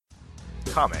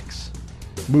Comics.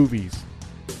 Movies.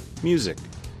 Music.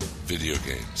 Video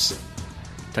games.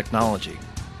 Technology.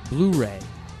 Blu-ray.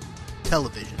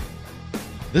 Television.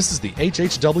 This is the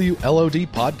HHW LOD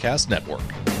Podcast Network.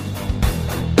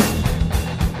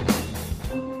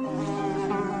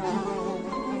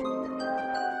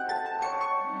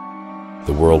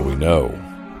 The world we know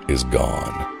is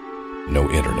gone. No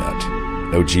internet,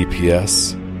 no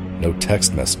GPS, no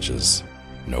text messages,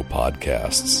 no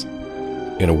podcasts.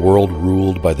 In a world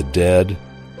ruled by the dead,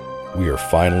 we are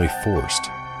finally forced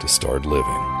to start living.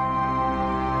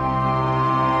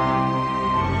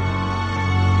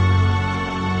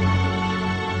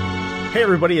 Hey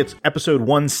everybody, it's episode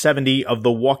 170 of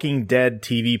the Walking Dead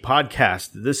TV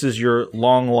podcast. This is your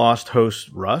long-lost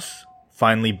host, Russ,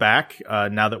 finally back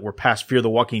now that we're past Fear the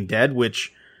Walking Dead,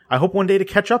 which I hope one day to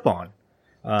catch up on.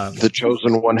 The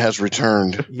chosen one has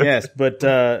returned. Yes, but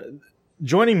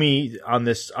joining me on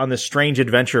this strange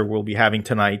adventure we'll be having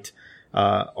tonight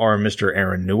are Mr.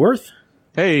 Aaron Newworth.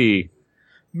 Hey.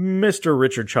 Mr.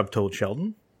 Richard Chubtold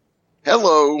Sheldon.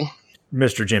 Hello.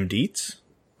 Mr. Jim Dietz.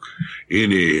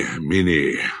 Eeny,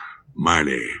 meeny,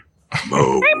 miny,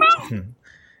 mo.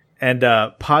 And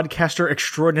podcaster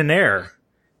extraordinaire,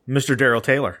 Mr. Daryl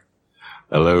Taylor.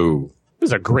 Hello. This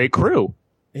is a great crew.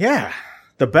 Yeah,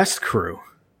 the best crew.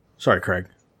 Sorry, Craig.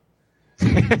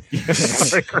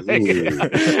 Sorry, Craig.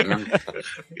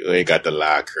 You ain't got the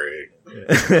lie, Craig.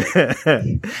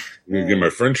 I'm gonna get my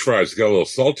French fries. Got a little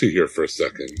salty here for a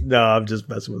second. No, I'm just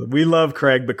messing with him. We love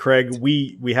Craig, but Craig,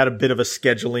 we had a bit of a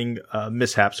scheduling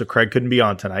mishap, so Craig couldn't be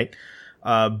on tonight.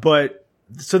 But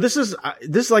so this is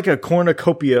like a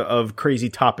cornucopia of crazy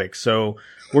topics. So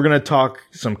we're gonna talk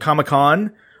some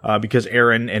Comic-Con because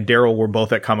Aaron and Daryl were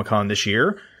both at Comic-Con this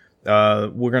year.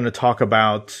 We're going to talk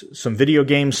about some video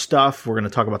game stuff. We're going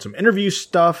to talk about some interview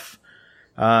stuff.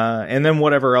 And then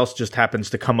whatever else just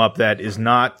happens to come up that is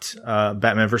not,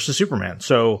 Batman versus Superman.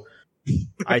 So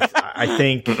I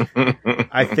think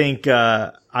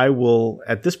I will,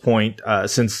 at this point,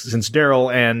 since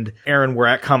Daryl and Aaron were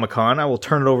at Comic-Con, I will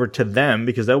turn it over to them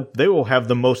because they will have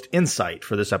the most insight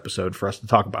for this episode for us to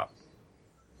talk about.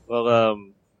 Well,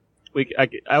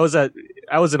 I was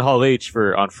in Hall H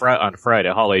on Friday.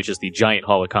 Hall H is the giant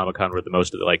hall at Comic-Con where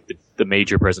most of the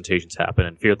major presentations happen.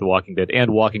 And Fear the Walking Dead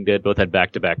and Walking Dead both had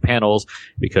back-to-back panels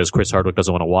because Chris Hardwick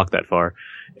doesn't want to walk that far.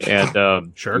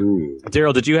 And sure.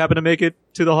 Daryl, did you happen to make it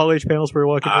to the Hall H panels for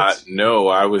Walking Dead? No,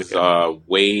 I was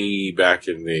way back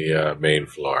in the main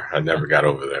floor. I never got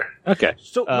over there. Okay.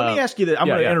 So let me ask you that. I'm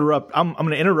going to interrupt. I'm going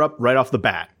to interrupt right off the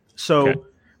bat. So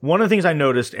one of the things I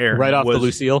noticed, Aaron, right off was the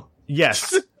Lucille.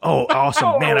 Yes. Oh,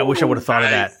 awesome. Man, I wish I would have thought of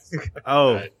that.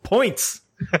 Oh, points.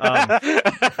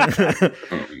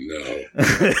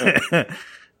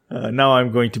 No. Now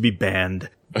I'm going to be banned.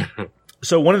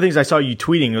 So one of the things I saw you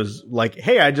tweeting was like,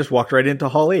 hey, I just walked right into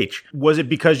Hall H. Was it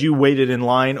because you waited in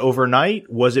line overnight?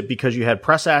 Was it because you had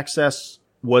press access?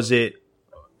 Was it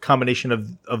a combination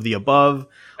of the above?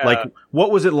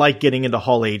 What was it like getting into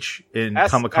Hall H in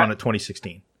Comic-Con at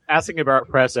 2016? Asking about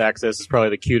press access is probably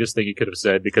the cutest thing you could have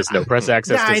said because no press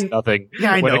access does nothing.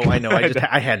 Yeah, I know.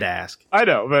 I had to ask. I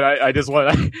know, but I just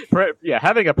want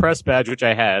having a press badge, which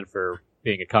I had for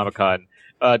being at Comic-Con,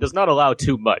 does not allow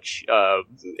too much.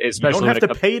 Especially you don't have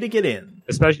to pay to get in.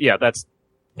 Especially, that's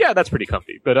pretty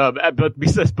comfy. But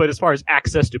as far as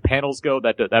access to panels go,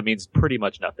 that means pretty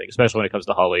much nothing, especially when it comes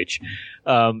to Hall H.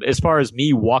 As far as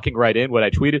me walking right in, what I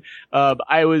tweeted,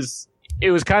 it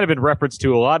was kind of in reference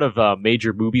to a lot of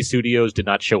major movie studios did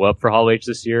not show up for Hall H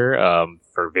this year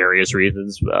for various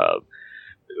reasons.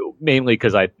 Mainly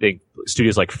because I think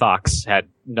studios like Fox had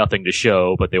nothing to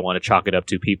show, but they want to chalk it up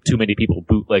to too many people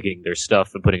bootlegging their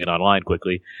stuff and putting it online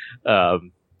quickly.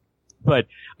 But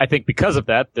I think because of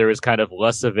that, there is kind of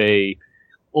less of a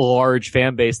large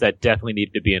fan base that definitely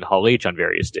needed to be in Hall H on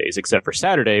various days, except for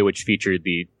Saturday, which featured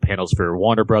the panels for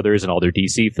Warner Brothers and all their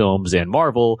DC films and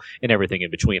Marvel and everything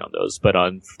in between on those. But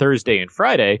on Thursday and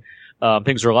Friday,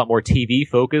 things are a lot more TV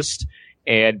focused.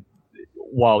 And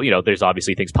while, there's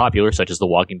obviously things popular, such as The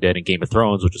Walking Dead and Game of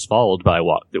Thrones, which followed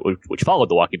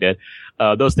The Walking Dead,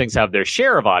 those things have their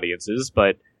share of audiences,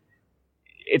 but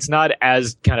it's not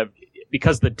as kind of,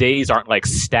 because the days aren't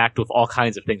stacked with all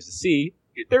kinds of things to see,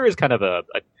 there is kind of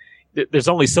there's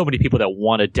only so many people that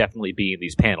want to definitely be in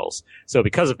these panels. So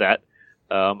because of that,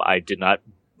 I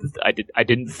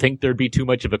didn't think there'd be too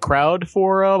much of a crowd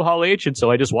for Hall H, and so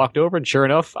I just walked over, and sure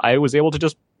enough, I was able to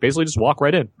just walk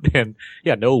right in. And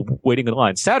yeah, no waiting in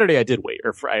line. Saturday I did wait,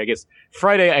 or I guess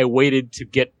Friday I waited to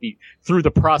get through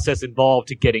the process involved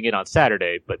to getting in on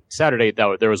Saturday, but Saturday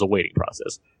there was a waiting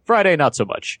process. Friday, not so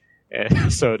much.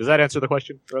 So does that answer the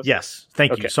question, Russ? Yes.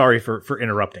 Thank you. Sorry for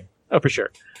interrupting. Oh, for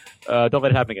sure. Don't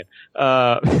let it happen again.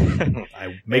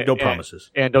 I make no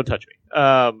promises. And don't touch me.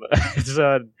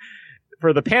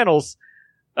 For the panels,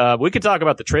 we could talk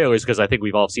about the trailers because I think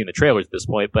we've all seen the trailers at this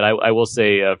point. But I will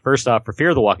say, first off, for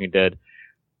Fear the Walking Dead,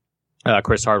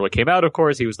 Chris Hardwick came out, of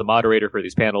course. He was the moderator for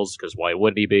these panels because why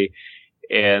wouldn't he be?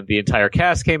 And the entire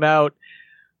cast came out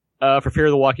for Fear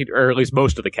the Walking Dead, or at least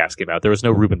most of the cast came out. There was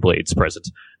no Ruben Blades present.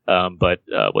 But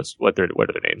what are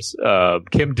their names?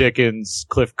 Kim Dickens,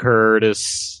 Cliff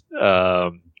Curtis,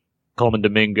 Coleman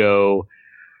Domingo,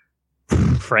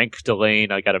 Frank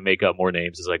Delane. I got to make up more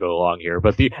names as I go along here,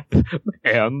 but the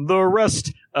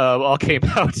rest all came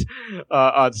out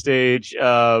on stage.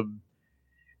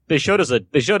 They showed us.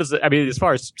 I mean, as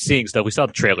far as seeing stuff, we saw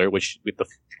the trailer, which the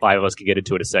five of us can get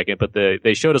into in a second. But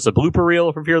they showed us a blooper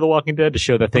reel from Fear the Walking Dead to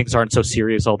show that things aren't so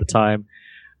serious all the time.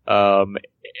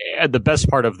 And the best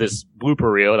part of this blooper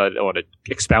reel, and I don't want to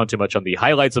expound too much on the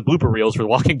highlights of blooper reels for the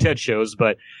Walking Dead shows,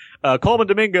 but Coleman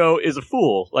Domingo is a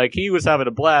fool. Like, he was having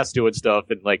a blast doing stuff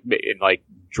and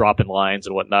dropping lines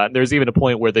and whatnot. And there's even a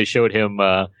point where they showed him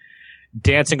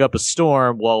dancing up a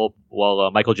storm while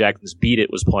Michael Jackson's Beat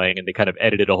It was playing, and they kind of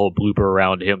edited a whole blooper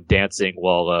around him dancing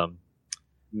while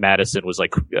Madison was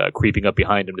creeping up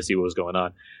behind him to see what was going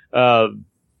on.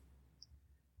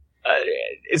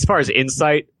 As far as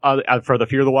insight for the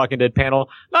Fear the Walking Dead panel,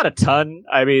 not a ton.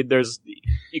 I mean,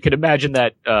 you can imagine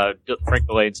that Frank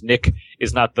Delane's Nick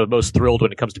is not the most thrilled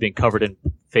when it comes to being covered in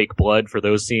fake blood for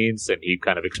those scenes, and he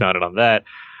kind of expounded on that.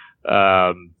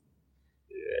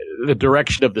 The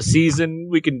direction of the season,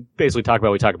 we can basically talk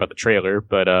about. We talk about the trailer,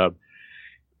 but we're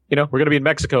going to be in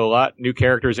Mexico a lot. New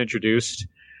characters introduced,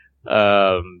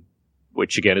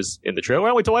 which again is in the trailer. Why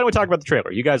don't we talk about the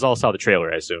trailer? You guys all saw the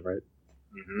trailer, I assume, right?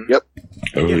 Mm-hmm. Yep.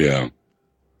 Oh, yeah.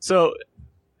 So,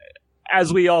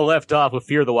 as we all left off with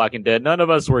Fear the Walking Dead, none of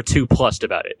us were too plussed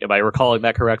about it. Am I recalling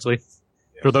that correctly? Yes.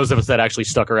 For those of us that actually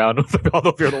stuck around with all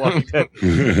the Fear the Walking Dead.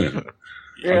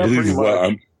 I believe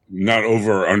I'm not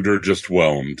over or under, just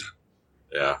whelmed.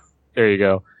 Yeah. There you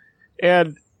go.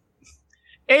 And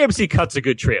AMC cuts a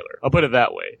good trailer. I'll put it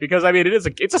that way. Because, I mean,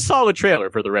 it's a solid trailer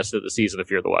for the rest of the season of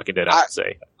Fear the Walking Dead, I would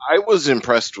say. I was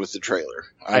impressed with the trailer.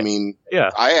 I don't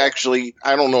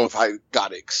know if I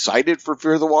got excited for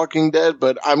Fear the Walking Dead,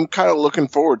 but I'm kind of looking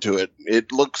forward to it.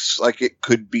 It looks like it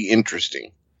could be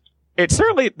interesting. It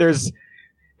certainly,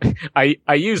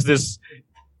 I use this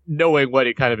knowing what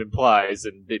it kind of implies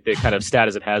and the kind of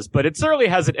status it has, but it certainly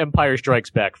has an Empire Strikes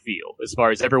Back feel as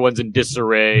far as everyone's in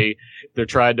disarray. They're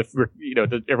trying to,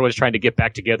 everyone's trying to get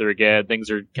back together again. Things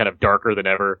are kind of darker than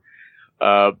ever.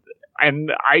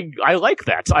 And I like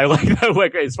that. I like that.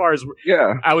 Like, as far as,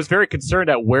 I was very concerned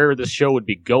at where the show would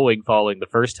be going following the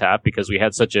first half, because we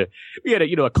had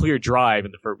a clear drive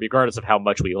regardless of how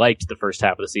much we liked the first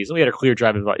half of the season. We had a clear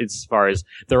drive as far as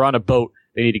they're on a boat.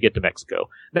 They need to get to Mexico.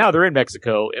 Now they're in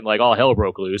Mexico and all hell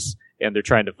broke loose and they're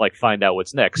trying to find out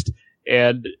what's next.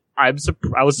 And I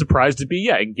was surprised to be,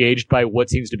 engaged by what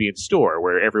seems to be in store,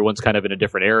 where everyone's kind of in a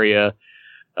different area.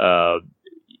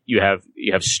 You have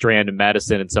Strand and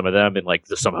Madison and some of them in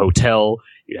some hotel.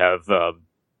 You have,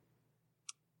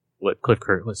 Cliff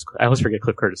Curtis. I always forget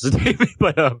Cliff Curtis' name,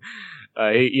 but,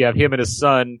 you have him and his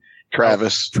son.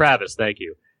 Travis. Travis, thank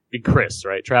you. And Chris,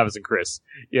 right? Travis and Chris.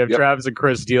 You have Travis and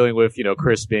Chris dealing with,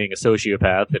 Chris being a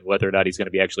sociopath and whether or not he's going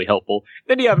to be actually helpful.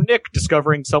 Then you have Nick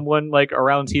discovering someone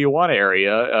around Tijuana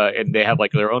area, and they have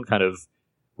their own kind of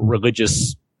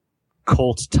religious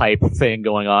cult type thing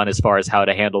going on as far as how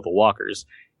to handle the walkers.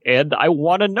 And I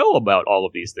want to know about all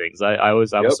of these things. I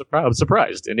was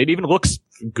surprised, and it even looks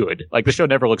good. The show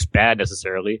never looks bad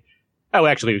necessarily. Oh,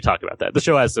 actually, we talked about that. The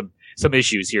show has some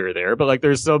issues here or there, but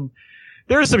there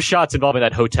are some shots involving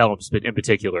that hotel in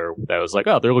particular that was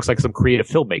there looks like some creative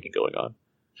filmmaking going on.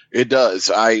 It does.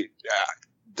 The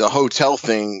hotel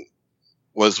thing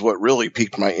was what really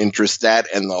piqued my interest. That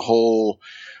and the whole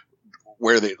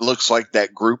where it looks like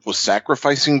that group was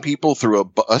sacrificing people through a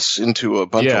bus into a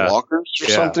bunch of walkers or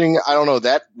something. I don't know.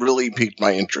 That really piqued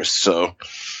my interest. So,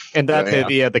 and that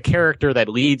the character that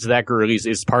leads that group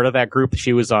is part of that group.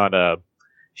 She was on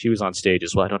stage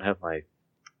as well. I don't have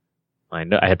I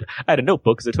had a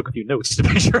notebook because I took a few notes to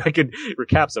make sure I could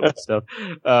recap some of the stuff.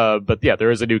 But yeah,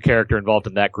 there is a new character involved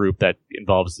in that group that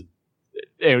involves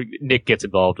Nick gets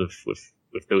involved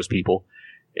with those people,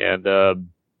 and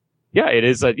it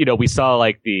is. We saw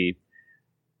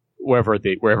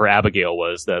wherever Abigail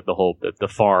was, the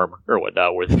farm or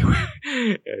whatnot, where they were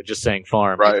just saying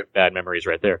farm, right? Bad memories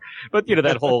right there. But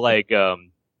that whole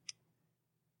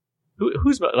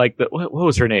who's what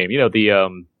was her name?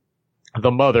 The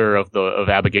mother of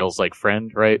Abigail's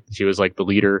friend, right? She was the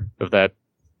leader of that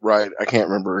Right. I can't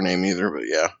remember her name either, but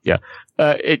yeah.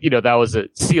 That was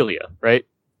Celia, right?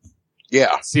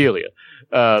 Yeah. Celia.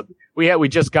 We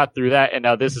just got through that, and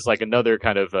now this is like another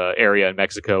kind of area in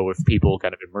Mexico with people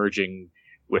kind of emerging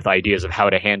with ideas of how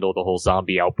to handle the whole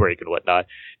zombie outbreak and whatnot.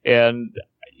 And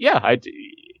yeah,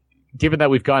 given that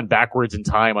we've gone backwards in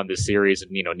time on this series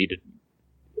and need to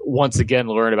once again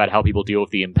learn about how people deal with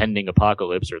the impending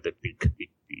apocalypse or the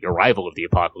arrival of the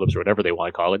apocalypse or whatever they want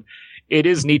to call it, it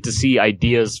is neat to see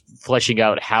ideas fleshing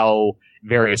out how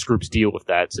various groups deal with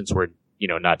that, since we're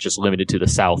not just limited to the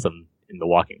South and in The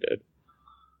Walking Dead.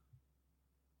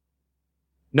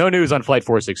 No news on Flight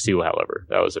 462, however.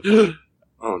 That was it.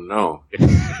 Oh no.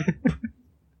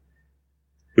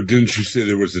 But didn't you say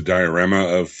there was a diorama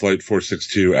of Flight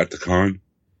 462 at the con?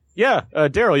 Yeah,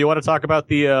 Daryl, you want to talk about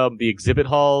the exhibit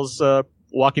hall's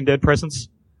Walking Dead presence?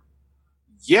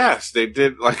 Yes, they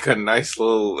did like a nice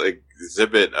little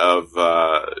exhibit of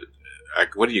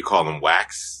what do you call them?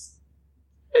 Wax?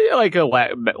 Like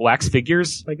wax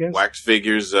figures, I guess. Wax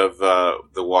figures of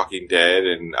The Walking Dead,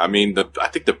 and I mean, I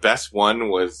think the best one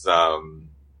was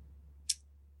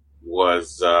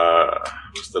who's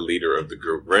the leader of the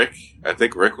group? Rick. I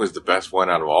think Rick was the best one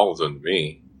out of all of them to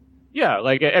me. Yeah,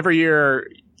 like every year,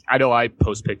 I know I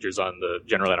post pictures on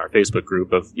generally on our Facebook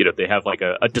group of, they have like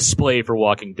a display for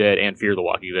Walking Dead and Fear the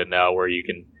Walking Dead now, where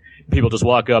people just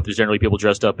walk up. There's generally people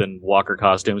dressed up in walker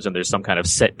costumes, and there's some kind of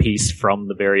set piece from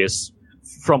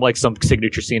like some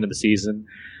signature scene of the season.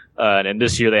 And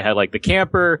this year they had like the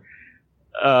camper,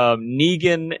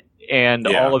 Negan, and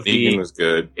Negan was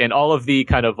good. And all of the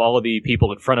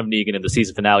people in front of Negan in the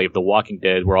season finale of The Walking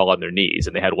Dead were all on their knees,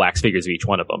 and they had wax figures of each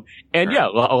one of them. And right. Yeah,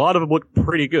 a lot of them look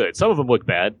pretty good. Some of them look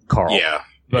bad, Carl. Yeah.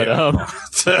 But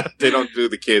they don't do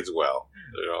the kids well.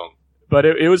 But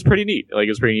it was pretty neat. Like,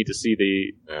 it was pretty neat to see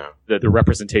the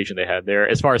representation they had there.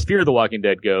 As far as Fear the Walking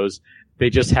Dead goes, they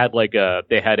just had like a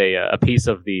piece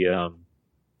of the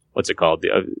what's it called,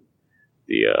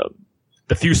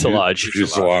 the fuselage.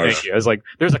 Fuselage. Thank you. I was like,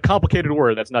 there's a complicated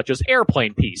word that's not just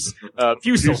airplane piece.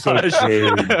 Fuselage.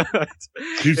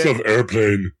 Piece of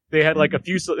airplane. They had like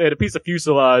they had a piece of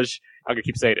fuselage. I'm gonna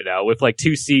keep saying it now, with like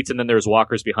 2 seats, and then there's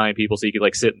walkers behind people, so you could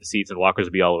like sit in the seats, and walkers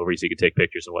would be all over you, so you could take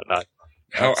pictures and whatnot.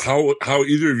 How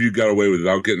either of you got away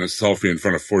without getting a selfie in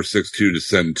front of 462 to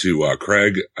send to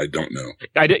Craig? I don't know.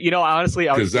 I did, honestly,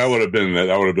 because that would have been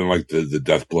like the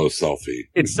death blow selfie.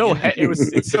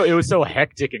 It was so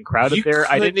hectic and crowded there.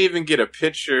 I didn't even get a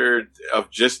picture of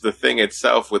just the thing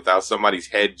itself without somebody's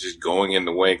head just going in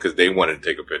the way because they wanted to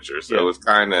take a picture. So It was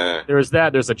kind of there's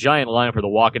a giant line for the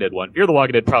Walking Dead one. Fear the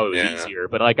Walking Dead probably was easier,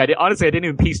 but like I didn't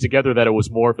even piece together that it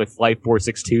was more of a Flight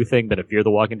 462 thing than a Fear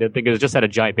the Walking Dead thing. It just had a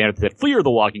giant banner that said Fear the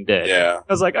Walking Dead. Yeah.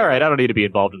 I was like, all right, I don't need to be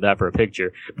involved in that for a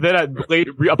picture. But then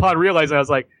upon realizing, I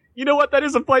was like, you know what? That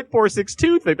is a Flight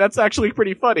 462 thing. That's actually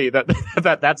pretty funny. That's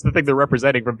the thing they're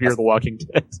representing from Fear the Walking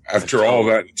Dead. After all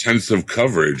that intensive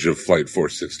coverage of Flight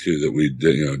 462 that we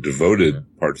devoted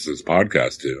parts of this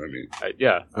podcast to, I mean,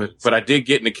 yeah. But I did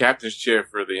get in the captain's chair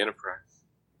for the Enterprise.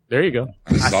 There you go.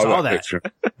 I saw that picture.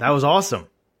 That was awesome.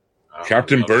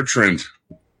 Captain Bertrand.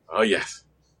 Oh yes.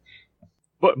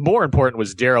 But more important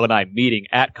was Daryl and I meeting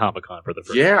at Comic-Con for the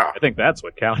first time. I think that's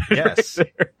what counted. Yes.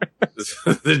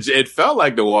 It felt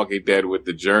like The Walking Dead with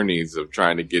the journeys of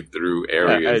trying to get through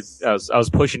areas. I was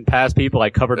pushing past people.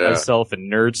 I covered myself in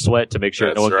nerd sweat to make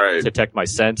sure no one could detect my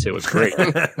scent. It was great.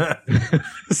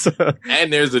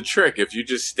 And there's a trick. If you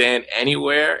just stand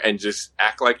anywhere and just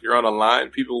act like you're on a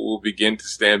line, people will begin to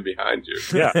stand behind you.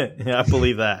 Yeah, I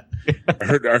believe that. I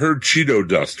heard Cheeto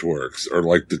dust works, or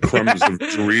like the crumbs of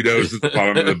Doritos at the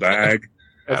bottom of the bag.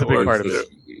 That's a big part of it.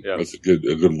 Yeah. That's a good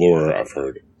lore I've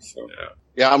heard. So.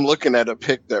 Yeah, I'm looking at a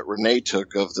pic that Renee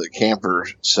took of the camper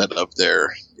set up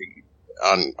there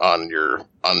on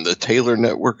the Taylor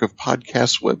Network of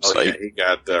Podcast website. Oh, yeah, he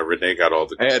got Renee got all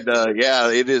the and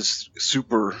it is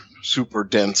super super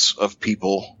dense of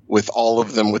people, with all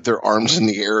of them with their arms in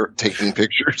the air taking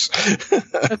pictures.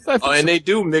 And they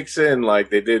do mix in, like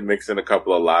they did mix in a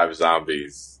couple of live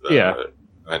zombies.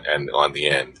 And on the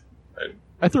end.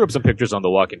 I threw up some pictures on the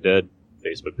Walking Dead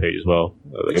Facebook page as well.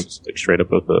 Just like straight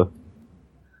up of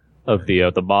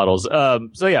the models.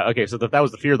 So yeah, okay. So that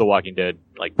was the Fear the Walking Dead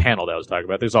like panel that I was talking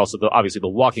about. There's also obviously the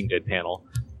Walking Dead panel.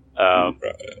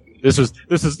 This is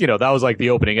that was like the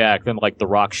opening act. Then like the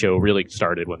Rock show really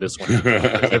started when this one.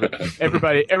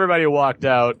 everybody walked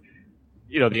out.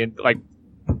 The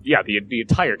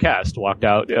entire cast walked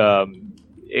out,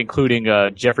 including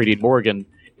Jeffrey Dean Morgan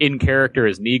in character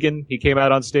as Negan. He came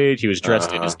out on stage. He was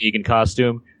dressed in his Negan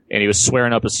costume, and he was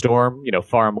swearing up a storm.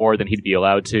 Far more than he'd be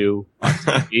allowed to on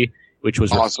TV. which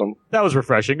was awesome. That was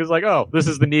refreshing. It was like, oh, this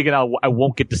is the Negan I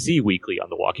won't get to see weekly on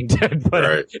The Walking Dead, but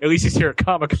Right. at least he's here at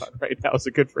Comic-Con right now,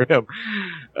 so good for him.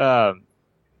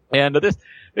 And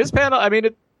this panel, I mean,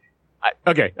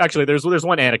 okay, actually, there's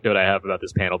one anecdote I have about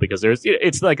this panel, because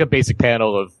it's like a basic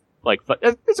panel of, like,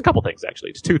 there's a couple things,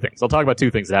 actually. It's two things. I'll talk about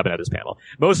two things that happen at this panel.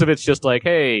 Most of it's just like,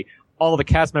 hey, all of the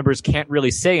cast members can't really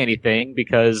say anything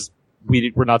because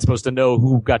we're not supposed to know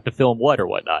who got to film what or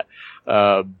whatnot.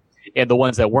 And the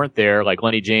ones that weren't there, like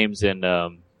Lenny James and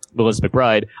Melissa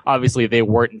McBride, obviously they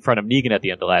weren't in front of Negan at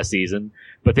the end of last season,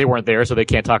 but they weren't there, so they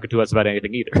can't talk to us about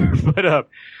anything either.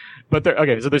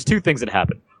 Okay, so there's two things that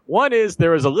happen. One is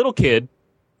there was a little kid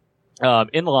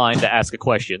in line to ask a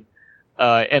question,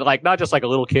 and like not just like a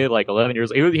little kid, like 11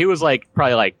 years. He was like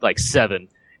probably like 7.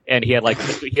 And he had like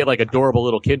adorable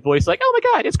little kid voice, like, oh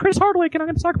my God, it's Chris Hardwick, and I'm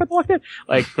going to talk about The Walking Dead.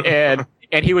 Like,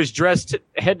 and he was dressed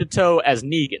head to toe as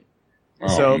Negan. Oh,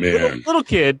 So man. little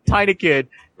kid, tiny kid,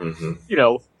 you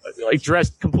know, like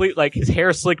dressed complete, like his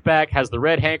hair slicked back, has the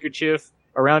red handkerchief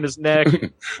around his neck.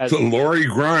 The Laurie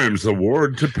Grimes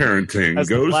Award to Parenting Has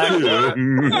the goes black- to.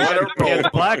 He had the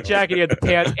black jacket, he had the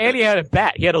pants, and he had a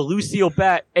bat. He had a Lucille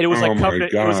bat, and it was Oh like my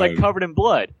covered. God. In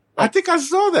blood. I think I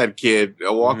saw that kid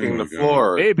walking Oh, the God.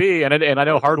 floor. Maybe, and I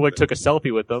know Hardwick took a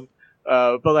selfie with them,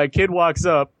 but like kid walks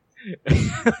up,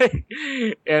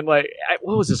 and like,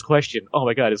 what was his question? Oh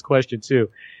my God, his question too.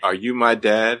 Are you my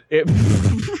dad?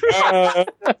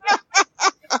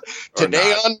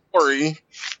 Today on Ori.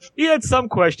 He had some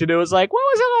question. It was like, what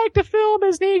was it like to film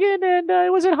as Negan, and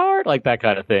was it hard? Like that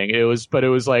kind of thing. It was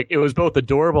both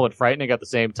adorable and frightening at the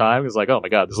same time. It was like, oh my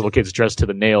God, this little kid's dressed to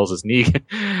the nails as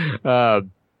Negan.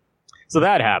 So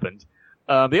that happened.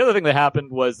 The other thing that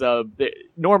happened was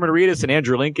Norman Reedus and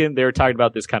Andrew Lincoln, they were talking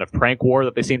about this kind of prank war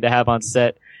that they seem to have on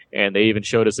set, and they even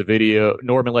showed us a video.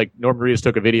 Norman Reedus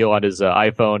took a video on his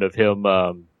iPhone of him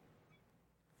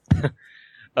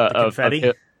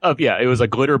confetti? It was a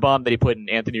glitter bomb that he put in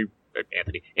Andrew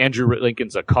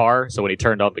Lincoln's car. So when he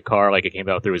turned on the car, like it came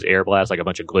out through his air blast, like a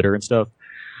bunch of glitter and stuff.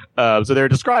 So they're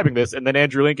describing this, and then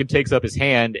Andrew Lincoln takes up his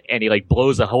hand and he like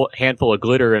blows a whole handful of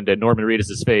glitter into Norman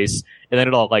Reedus' face, and then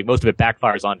it all, like, most of it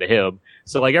backfires onto him.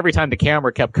 So like every time the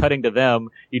camera kept cutting to them,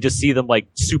 you just see them like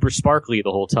super sparkly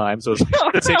the whole time. So it's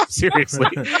like, to take them seriously.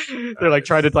 They're like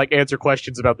trying to like answer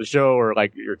questions about the show or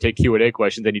take Q&A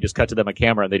questions, and you just cut to them on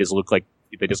camera and they just look like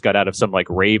they just got out of some like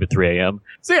rave at 3 a.m.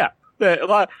 So yeah. A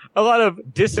lot of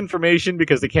disinformation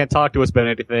because they can't talk to us about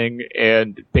anything,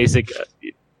 and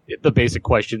the basic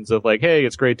questions of like, hey,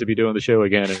 it's great to be doing the show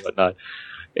again and whatnot.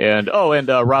 And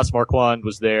Ross Marquand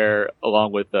was there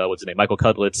along with what's his name, Michael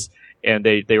Cudlitz, and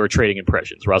they were trading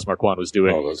impressions. Ross Marquand was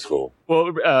doing. Oh, that's cool.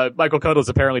 Well, Michael Cudlitz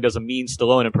apparently does a mean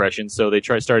Stallone impression, so they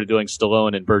started doing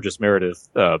Stallone and Burgess Meredith,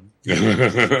 like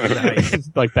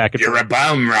back and You're forth. a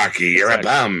bum, Rocky. You're a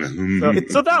bum.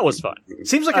 So that was fun.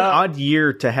 Seems like an odd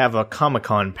year to have a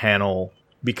Comic-Con panel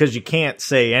because you can't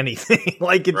say anything.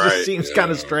 Like, it Right, just seems yeah.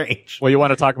 kind of strange. Well, you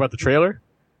want to talk about the trailer?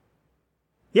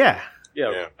 Yeah.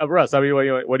 Yeah. Russ, I mean,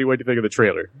 what do you think of the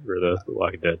trailer for the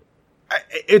Walking Dead?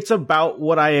 It's about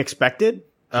what I expected.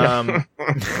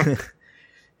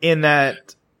 In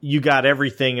that you got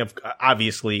everything of,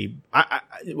 obviously,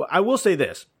 I will say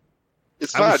this.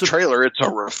 It's I not was a trailer, it's a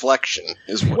reflection.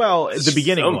 Well, the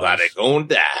beginning Somebody was. gonna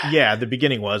die. Yeah, the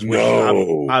beginning was. Which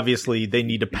No. obviously they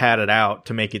need to pad it out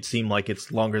to make it seem like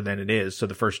it's longer than it is. So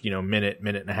the first, minute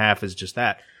and a half is just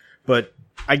that. But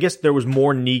I guess there was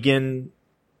more Negan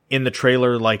in the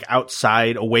trailer, like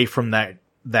outside, away from that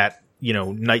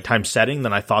nighttime setting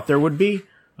than I thought there would be.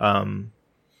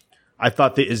 I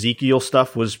thought the Ezekiel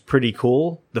stuff was pretty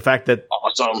cool. The fact that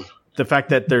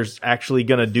there's actually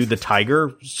going to do the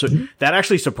tiger, so that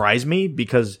actually surprised me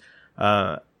because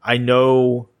I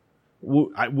know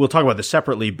we'll talk about this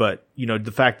separately, but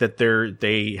the fact that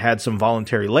they had some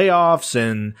voluntary layoffs,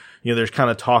 and there's kind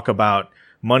of talk about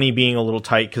money being a little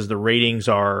tight because the ratings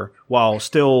are, while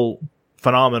still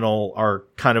phenomenal, are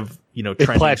kind of It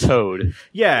trending. plateaued.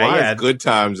 Yeah, Why yeah, is Good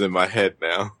Times in my head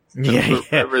now?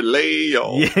 yeah. Relay,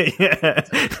 y'all. Yeah.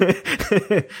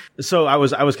 So I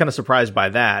was kind of surprised by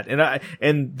that.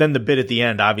 And then the bit at the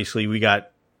end, obviously we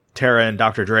got Tara and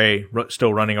Dr. Dre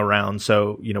still running around.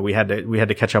 So, we had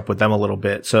to catch up with them a little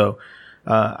bit. So,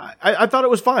 I thought it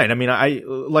was fine. I mean,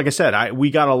 like I said,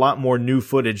 we got a lot more new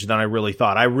footage than I really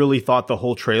thought. I really thought the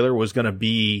whole trailer was going to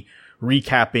be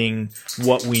recapping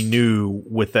what we knew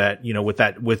with that,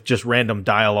 with just random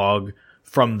dialogue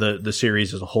from the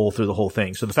series as a whole through the whole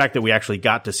thing. So the fact that we actually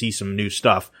got to see some new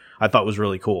stuff, I thought was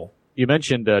really cool. you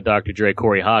mentioned Dr. Dre,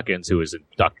 Corey Hawkins, who was in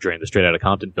Dr. Dre in the Straight Outta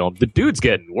Compton film. The dude's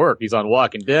getting work. He's on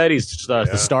Walking Dead. He's the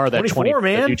star of that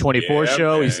 24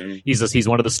 show. Man. He's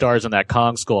one of the stars in that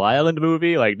Kong Skull Island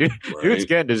movie. Like, dude's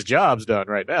getting his jobs done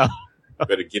right now.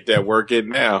 Better get that work in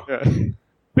now.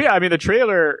 But yeah, I mean, the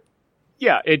trailer,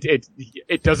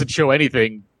 it doesn't show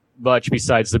anything much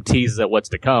besides some teases at what's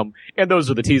to come, and those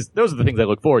are the things I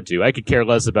look forward to. I could care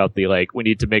less about the we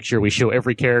need to make sure we show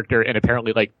every character and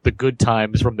apparently the good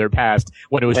times from their past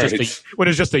when it was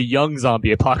just a young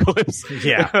zombie apocalypse.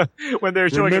 Yeah. When they're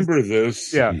showing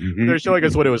this. Yeah. They're showing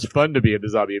us when it was fun to be in the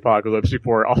zombie apocalypse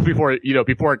before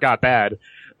it got bad.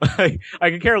 I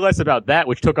can care less about that,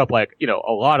 which took up a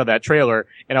lot of that trailer,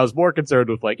 and I was more concerned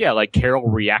with Carol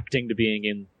reacting to being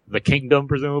in the kingdom,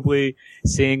 presumably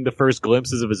seeing the first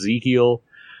glimpses of Ezekiel,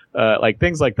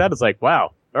 things like that. It's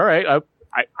wow, all right,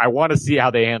 I want to see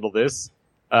how they handle this.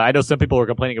 I know some people were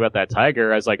complaining about that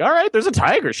tiger. I was all right, there's a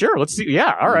tiger, sure, let's see.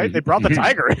 Yeah, all right, they brought the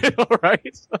tiger in, all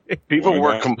right. People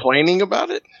were complaining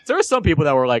about it. There were some people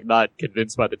that were not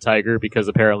convinced by the tiger because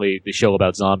apparently the show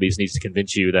about zombies needs to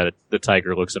convince you that the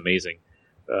tiger looks amazing.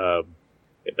 For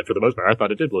the most part, I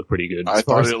thought it did look pretty good. I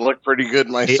thought it looked pretty good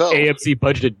myself. AMC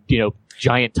budgeted,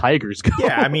 giant tigers.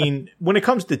 Yeah, I mean, when it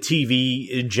comes to TV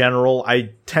in general, I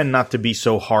tend not to be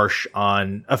so harsh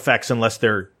on effects unless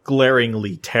they're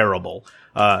glaringly terrible.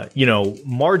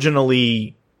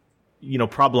 Marginally,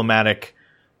 problematic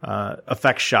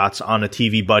effect shots on a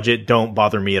TV budget don't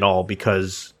bother me at all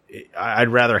because I'd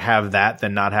rather have that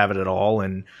than not have it at all.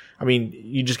 And I mean,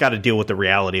 you just got to deal with the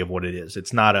reality of what it is.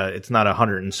 It's not a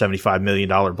 $175 million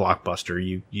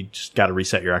blockbuster. You just got to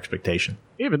reset your expectation.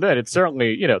 Even then, it's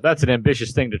certainly, that's an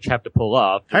ambitious thing to have to pull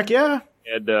off. Heck yeah.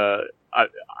 And,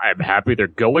 I'm happy they're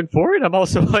going for it. I'm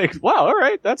also wow, all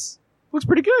right, looks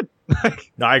pretty good.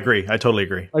 No, I agree. I totally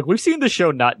agree. We've seen the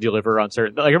show not deliver on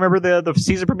certain, I remember the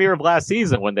season premiere of last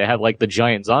season when they had the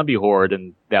giant zombie horde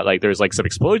and that there's some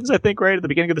explosions, I think, right at the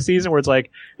beginning of the season where it's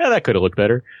that could have looked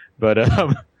better. But,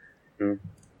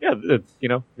 yeah, you're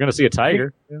going to see a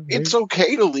tiger. It's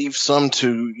okay to leave some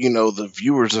to, the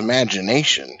viewer's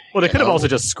imagination. Well, they could have also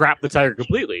just scrapped the tiger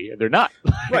completely, and they're not.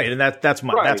 Right, and that's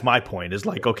my point. Is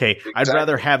okay, exactly. I'd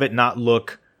rather have it not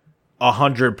look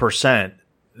 100%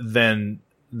 than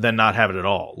not have it at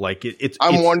all.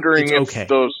 I'm wondering if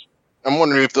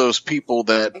those people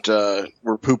that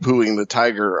were poo-pooing the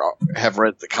tiger have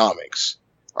read the comics,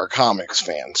 are comics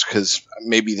fans, because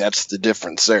maybe that's the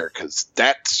difference there, because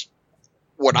that's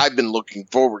what I've been looking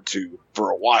forward to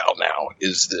for a while now,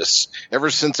 is this.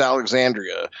 Ever since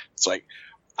Alexandria, it's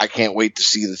I can't wait to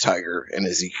see the tiger and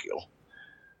Ezekiel.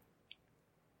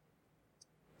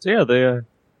 So yeah, they,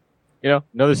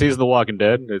 another season of The Walking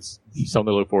Dead. It's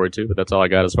something to look forward to, but that's all I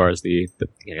got as far as the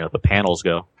panels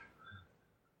go.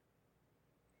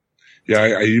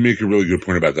 Yeah, you make a really good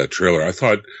point about that trailer. I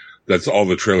thought that's all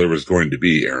the trailer was going to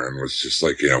be, Aaron, was just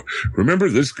remember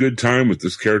this good time with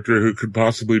this character who could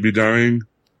possibly be dying?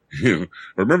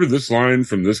 Remember this line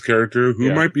from this character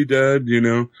who might be dead,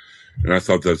 And I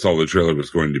thought that's all the trailer was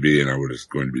going to be, and I was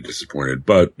going to be disappointed.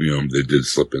 But, they did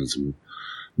slip in some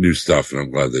new stuff, and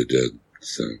I'm glad they did.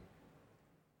 So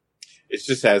it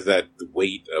just has that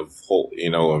weight of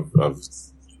of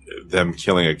them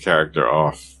killing a character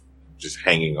off, just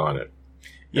hanging on it.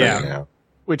 Yeah.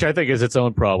 Which I think is its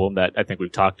own problem that I think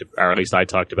we've talked, or at least I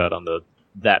talked about on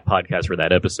that podcast for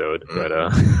that episode.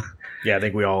 But yeah, I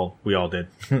think we all did.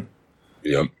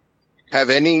 Yep.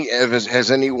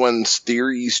 Has anyone's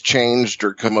theories changed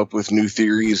or come up with new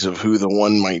theories of who the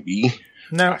one might be?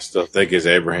 No, I still think it's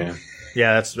Abraham.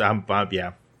 Yeah,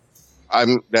 yeah.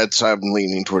 I'm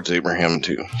leaning towards Abraham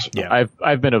too. So. Yeah,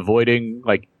 I've been avoiding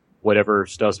whatever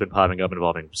stuff's been popping up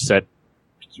involving set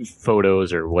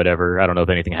photos or whatever. I don't know if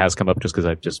anything has come up just because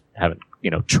I just haven't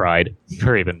tried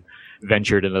or even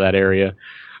ventured into that area.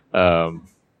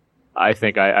 I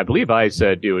think I believe I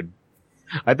said it would.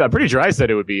 I'm pretty sure I said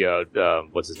it would be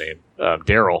what's his name,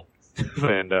 Daryl,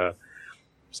 and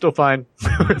still fine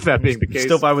with that being the case.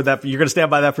 Still fine with that. You're going to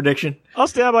stand by that prediction? I'll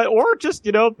stand by, or just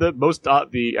the most what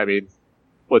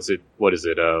is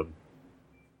it?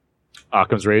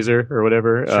 Occam's razor or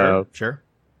whatever. Sure.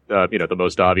 The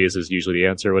most obvious is usually the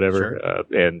answer, or whatever,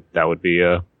 sure. And that would be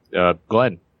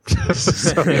Glenn.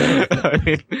 So,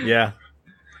 yeah.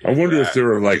 I wonder if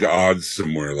there are odds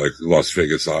somewhere, Las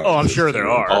Vegas odds. Oh, I'm sure there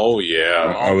are. Oh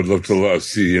yeah. I would love to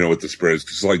see what the spread is,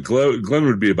 because Glenn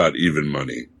would be about even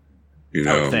money.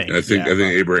 I think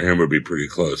Abraham would be pretty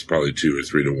close, probably 2 or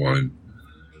 3 to 1.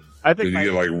 I think then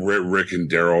you get Rick and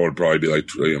Daryl would probably be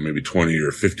maybe 20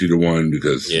 or 50 to 1,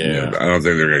 because I don't think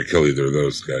they're going to kill either of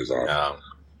those guys off. No.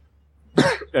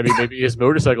 I mean, maybe his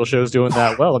motorcycle show's doing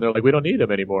that well, and they're like, we don't need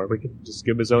him anymore. We can just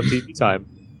give him his own TV time.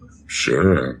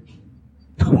 Sure.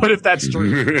 What if that's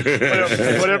true?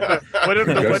 I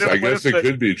guess it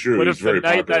could be true. What He's if the very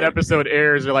night popular. that episode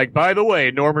airs, they're like, by the way,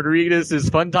 Norman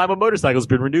Reedus' Fun Time with Motorcycles has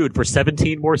been renewed for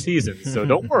 17 more seasons. So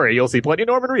don't worry, you'll see plenty of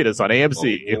Norman Reedus on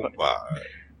AMC. Oh, my.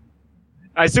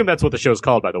 I assume that's what the show's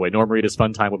called, by the way. Norman Reedus'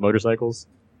 Fun Time with Motorcycles.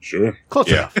 Sure. Close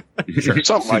Yeah. enough.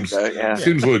 Something like that, yeah.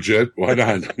 Seems legit. Why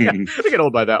not? Yeah, I get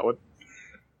old by that one.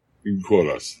 You can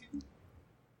quote us.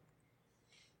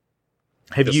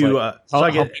 Have Just you? like, So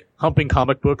I get, Humping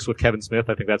Comic Books with Kevin Smith.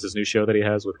 I think that's his new show that he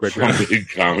has with Greg Greenwood. Big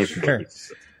comic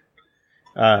books.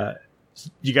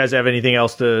 you guys have anything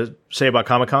else to say about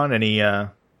Comic-Con? Any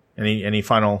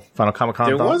final Comic-Con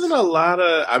There thoughts? wasn't a lot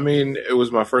of. I mean, it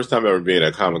was my first time ever being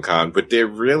at Comic-Con, but there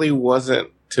really wasn't.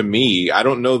 To me, I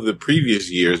don't know the previous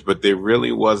years, but there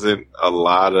really wasn't a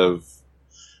lot of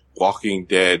Walking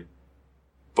Dead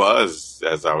buzz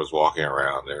as I was walking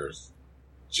around. There's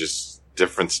just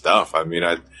different stuff. I mean,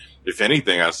 if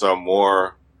anything, I saw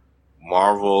more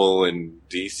Marvel and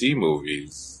DC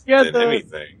movies than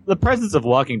anything. The presence of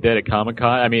Walking Dead at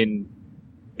Comic-Con, I mean,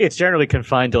 it's generally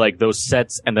confined to like those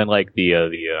sets and then like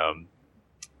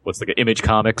what's like Image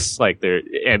Comics, like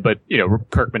but you know,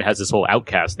 Kirkman has this whole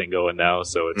Outcast thing going now,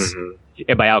 so it's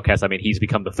and by Outcast I mean he's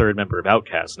become the third member of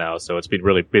Outcast now, so it's been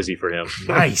really busy for him.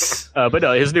 Nice. But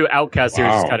no, his new Outcast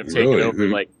series is kind of taken really? over.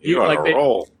 Like You're on a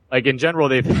roll. Like in general,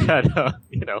 they've had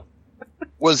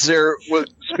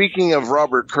Speaking of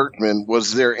Robert Kirkman,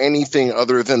 was there anything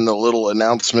other than the little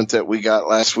announcement that we got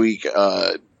last week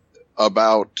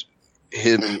about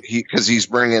him? Because he's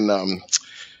bringing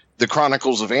the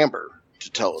Chronicles of Amber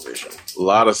to television. A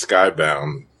lot of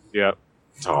Skybound yeah.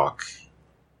 talk.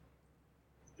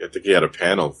 I think he had a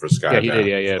panel for Skybound. Yeah, he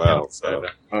did. Yeah, as well, so.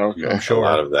 Okay, a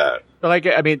lot of that. But like,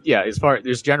 I mean, yeah, as far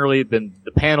there's generally been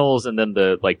the panels and then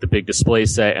the big display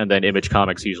set, and then Image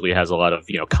Comics usually has a lot of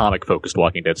comic focused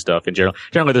Walking Dead stuff. In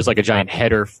generally there's like a giant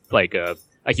header, like a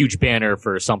huge banner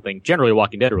for something generally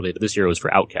Walking Dead related. This year it was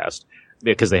for Outcast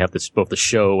because they have both the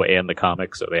show and the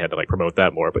comic, so they had to like promote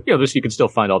that more. But you can still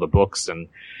find all the books, and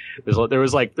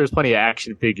there's plenty of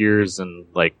action figures and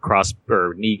like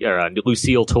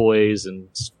Lucille toys and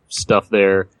stuff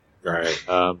there. Right.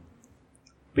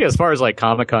 But yeah, as far as like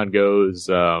Comic-Con goes,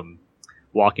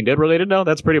 Walking Dead related, no,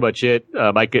 that's pretty much it.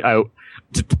 To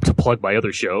plug my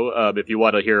other show, if you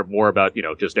want to hear more about,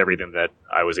 just everything that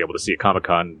I was able to see at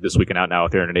Comic-Con this week and Out Now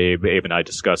with Aaron and Abe and I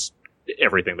discussed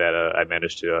everything that I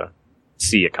managed to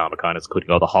see at Comic-Con,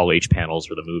 including all the Hall H panels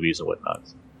for the movies and whatnot.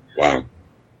 Wow.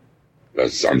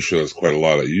 I'm sure that's quite a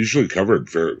lot. I usually covered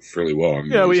fairly well. I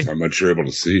mean, how much you're able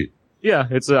to see. Yeah,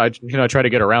 it's I try to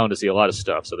get around to see a lot of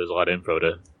stuff, so there's a lot of info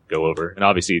to go over. And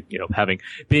obviously,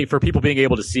 for people being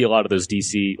able to see a lot of those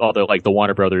DC, all the like the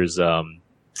Warner Brothers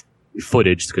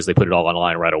footage because they put it all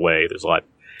online right away. There's a lot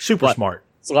smart.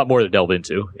 It's a lot more to delve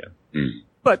into. Yeah.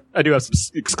 But I do have some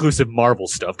exclusive Marvel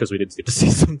stuff because we did get to see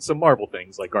some Marvel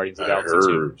things like Guardians of the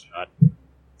Galaxy 2.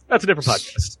 That's a different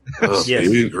podcast.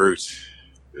 Yes. Groot.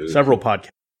 Several podcasts.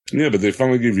 Yeah, but they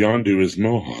finally gave Yondu his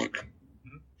mohawk.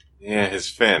 Yeah, his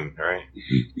fin, right?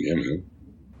 Yeah, man.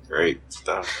 Great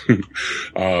stuff.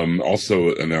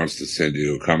 Also announced at San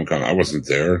Diego Comic-Con. I wasn't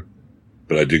there,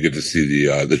 but I did get to see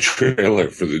the trailer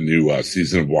for the new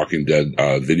season of Walking Dead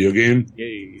video game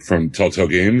from Telltale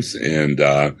Games, and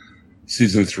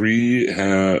season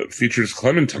 3 features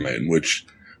Clementine, which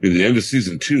in the end of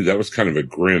season 2, that was kind of a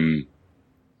grim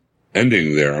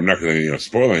ending there. I'm not going to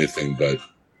spoil anything, but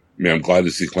I mean, I'm glad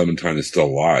to see Clementine is still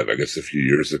alive. I guess a few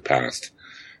years have passed,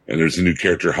 and there's a new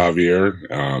character, Javier.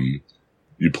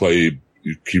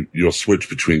 You'll switch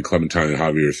between Clementine and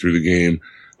Javier through the game.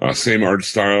 Same art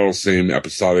style, same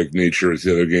episodic nature as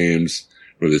the other games,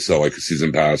 where they sell like a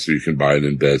season pass so you can buy it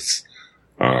in bits.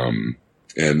 And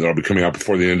that'll be coming out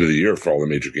before the end of the year for all the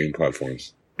major game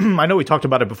platforms. I know we talked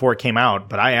about it before it came out,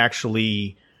 but I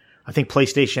think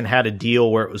PlayStation had a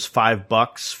deal where it was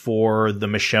 $5 for the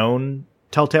Michonne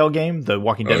Telltale game, the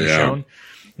Walking Dead Michonne.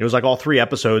 It was like all 3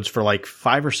 episodes for like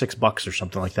 $5 or $6 or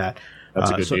something like that.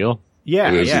 That's a good deal.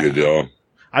 Yeah, it is a good deal.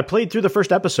 I played through the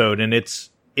first episode and it's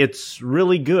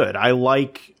really good. I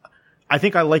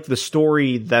think I like the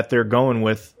story that they're going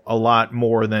with a lot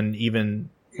more than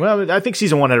I think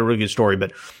season 1 had a really good story,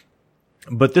 but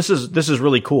this is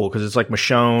really cool because it's like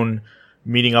Michonne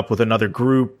meeting up with another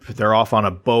group. They're off on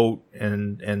a boat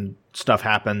and stuff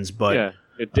happens, but yeah.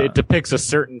 It depicts a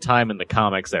certain time in the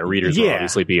comics that readers will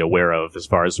obviously be aware of as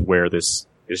far as where this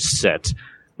is set,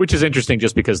 which is interesting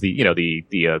just because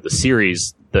the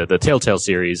series, the Telltale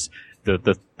series,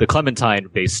 the Clementine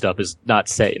based stuff is not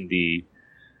set in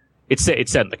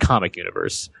it's set in the comic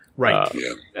universe. Right.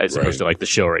 As opposed to like the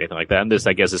show or anything like that. And this,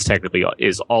 I guess, is technically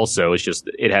it's just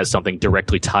it has something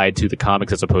directly tied to the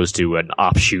comics as opposed to an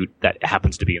offshoot that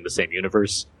happens to be in the same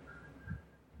universe.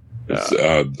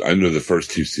 I know the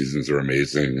first 2 seasons are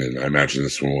amazing, and I imagine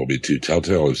this one will be too.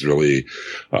 Telltale has really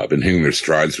been hitting their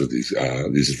strides with these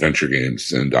adventure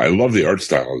games, and I love the art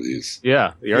style of these.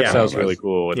 Yeah, the art style is really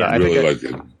cool. I really like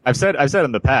it. I've said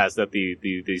in the past that the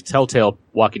Telltale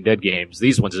Walking Dead games,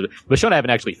 these ones, Michonne I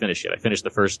haven't actually finished yet. I finished the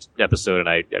first episode, and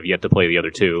I have yet to play the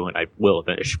other 2, and I will.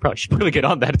 I should probably get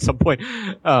on that at some point.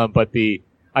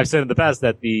 I've said in the past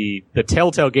that the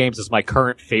Telltale games is my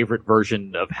current favorite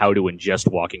version of how to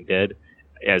ingest Walking Dead,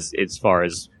 as far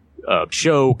as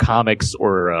show, comics,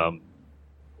 or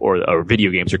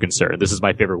video games are concerned. This is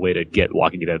my favorite way to get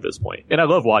Walking Dead at this point. And I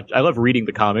love reading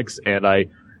the comics, and I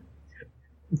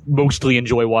mostly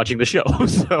enjoy watching the show.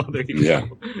 So there you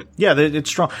go. Yeah, it's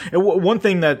strong. And one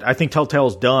thing that I think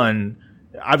Telltale's done,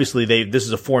 obviously this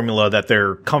is a formula that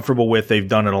they're comfortable with. They've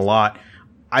done it a lot.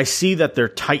 I see that they're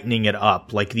tightening it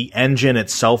up. Like the engine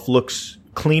itself looks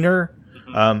cleaner.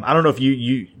 I don't know if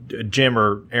you Jim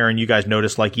or Aaron, you guys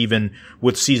noticed, like even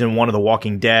with season 1 of The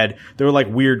Walking Dead, there were like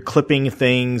weird clipping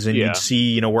things, and you'd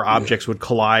see, where objects would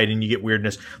collide and you get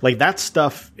weirdness. Like that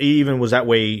stuff even was that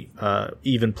way,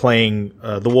 even playing,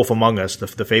 The Wolf Among Us,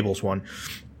 the Fables one.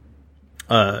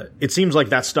 It seems like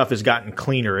that stuff has gotten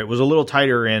cleaner. It was a little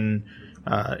tighter in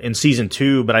season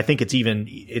 2, but I think it's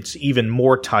even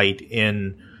more tight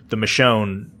in the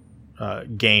Michonne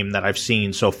game that I've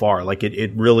seen so far. Like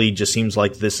it really just seems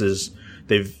like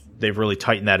they've really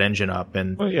tightened that engine up.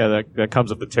 And that comes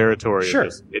with the territory of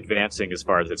just advancing as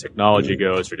far as the technology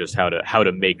goes, or just how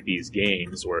to make these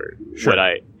games.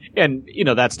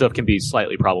 That stuff can be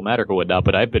slightly problematic or whatnot,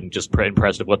 but I've been just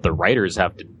impressed with what the writers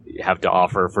have to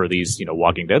offer for these,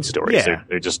 Walking Dead stories. Yeah.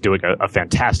 They're just doing a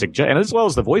fantastic job, and as well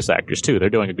as the voice actors too.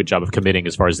 They're doing a good job of committing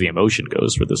as far as the emotion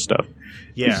goes for this stuff.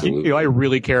 Yeah. I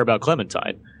really care about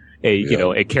Clementine.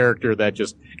 A character that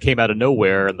just came out of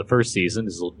nowhere in the first season,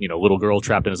 is little girl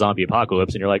trapped in a zombie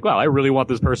apocalypse, and you're like, wow, I really want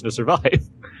this person to survive.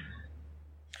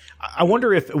 I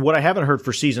wonder if what I haven't heard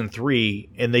for season 3,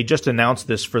 and they just announced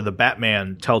this for the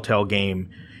Batman Telltale game,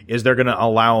 is they're going to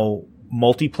allow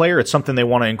multiplayer. It's something they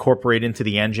want to incorporate into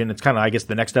the engine. It's kind of, I guess,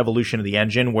 the next evolution of the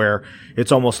engine, where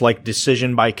it's almost like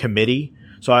decision by committee.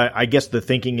 So I guess the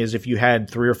thinking is if you had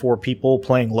 3 or 4 people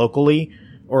playing locally,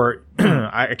 or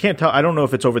I can't tell, I don't know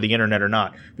if it's over the internet or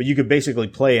not, but you could basically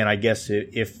play, and I guess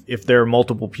if there are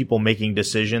multiple people making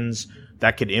decisions,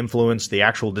 that could influence the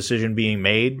actual decision being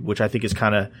made, which I think is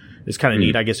kind of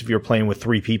neat. I guess if you're playing with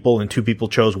 3 people and 2 people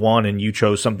chose one and you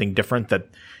chose something different, that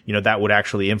that would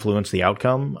actually influence the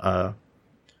outcome.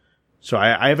 So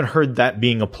I haven't heard that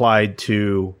being applied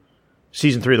to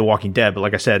season 3 of The Walking Dead, but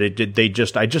like I said,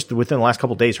 I just within the last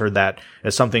couple of days heard that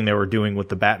as something they were doing with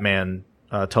the Batman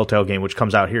Telltale game, which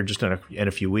comes out here just in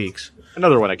a few weeks.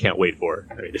 Another one I can't wait for.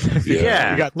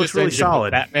 Yeah, you got looks really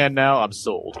solid. Batman now, I'm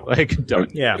sold.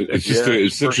 Don't. Yeah,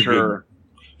 it's such a good.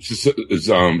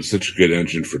 It's such a good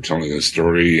engine for telling a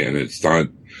story, and it's not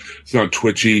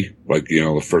twitchy like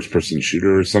the first person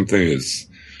shooter or something.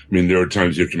 There are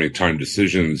times you have to make time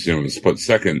decisions, in a split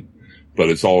second, but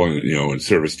it's all in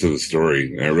service to the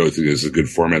story. And I really think this is a good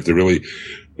format. They really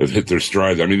have hit their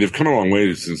stride. They've come a long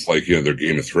way since their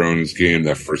Game of Thrones game.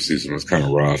 That first season was kind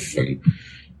of rough, and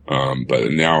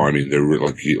but now, they're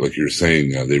like you were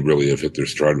saying, they really have hit their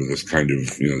stride with this kind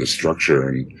of the structure,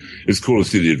 and it's cool to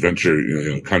see the adventure,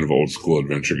 kind of old school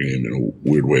adventure game in a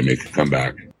weird way make a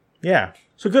comeback. Yeah,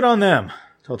 so good on them,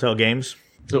 Telltale Games.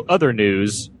 So other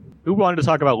news, who wanted to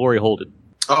talk about Laurie Holden?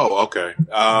 Oh, okay.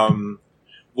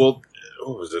 Well,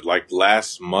 what was it, like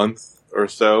last month or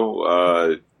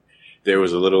so? There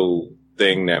was a little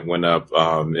thing that went up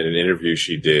in an interview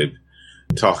she did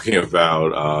talking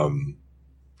about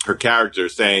her character,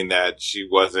 saying that she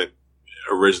wasn't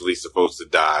originally supposed to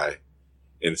die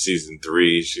in season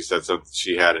 3. She said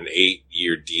she had an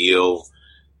 8-year deal.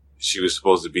 She was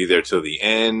supposed to be there till the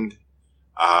end.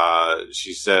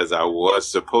 She says, I was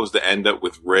supposed to end up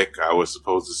with Rick. I was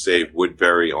supposed to save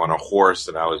Woodbury on a horse,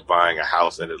 and I was buying a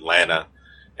house in Atlanta.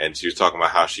 And she was talking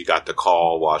about how she got the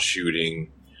call while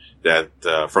shooting that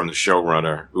from the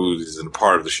showrunner, who isn't a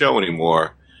part of the show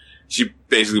anymore. She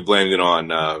basically blamed it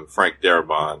on Frank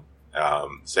Darabont,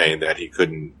 saying that he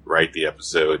couldn't write the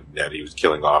episode, that he was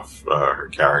killing off her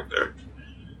character.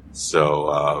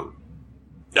 So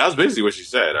that was basically what she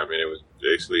said. It was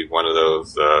basically one of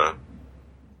those.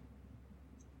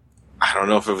 I don't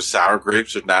know if it was sour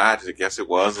grapes or not. I guess it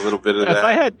was a little bit of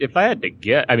that. If I had to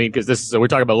get, because we're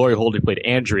talking about Laurie Holden, who played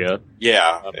Andrea.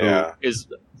 Yeah. Is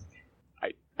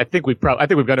I think we've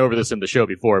gone over this in the show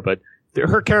before, but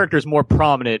her character is more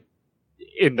prominent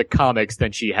in the comics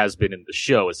than she has been in the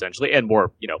show, essentially, and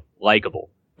more, likable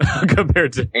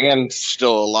compared to, and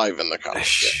still alive in the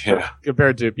comics. Yeah.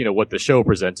 compared to, what the show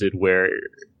presented, where,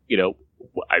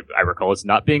 I recall it's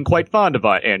not being quite fond of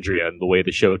Andrea and the way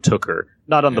the show took her.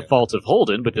 Not on the fault of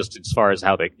Holden, but just as far as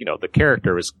how the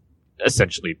character was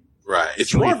essentially Right.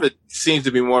 It's seems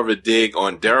to be more of a dig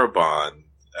on Darabont,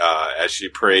 as she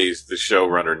praised the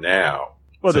showrunner now.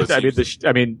 Well, So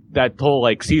that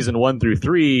whole season 1 through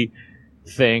 3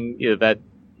 thing, that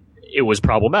it was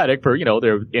problematic for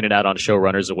they're in and out on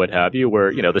showrunners and what have you.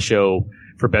 Where the show,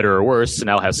 for better or worse,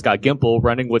 now has Scott Gimple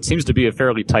running what seems to be a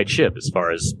fairly tight ship as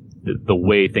far as the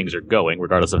way things are going,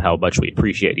 regardless of how much we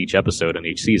appreciate each episode and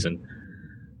each season.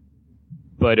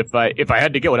 But if I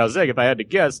had to get what I was saying, if I had to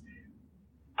guess,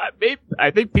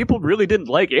 I think people really didn't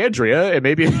like Andrea, and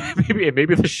maybe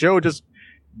the show just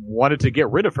wanted to get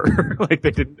rid of her.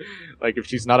 They didn't if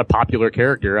she's not a popular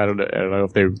character. I don't know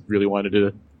if they really wanted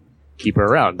to keep her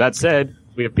around. That said,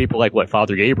 we have people like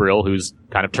Father Gabriel, who's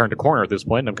kind of turned a corner at this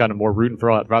point. And I'm kind of more rooting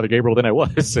for Father Gabriel than I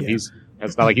was, and it's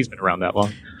not like he's been around that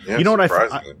long. Yeah, you know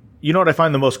what I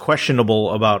find the most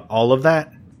questionable about all of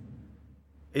that?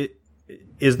 It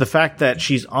is the fact that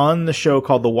she's on the show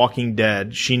called The Walking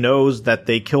Dead. She knows that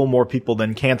they kill more people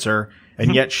than cancer,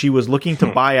 and yet she was looking to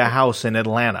buy a house in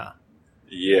Atlanta.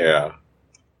 Yeah.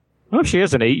 Well, if she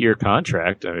has an 8-year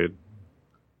contract, I mean,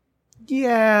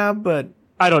 Yeah, but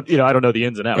I don't know the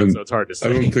ins and outs, so it's hard to say.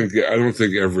 I don't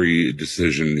think every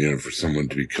decision, for someone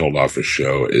to be killed off a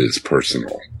show is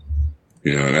personal.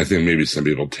 And I think maybe some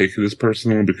people take it as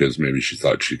personal because maybe she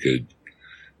thought she could,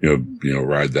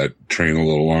 ride that train a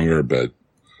little longer, but.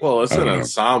 Well, it's an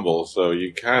ensemble, so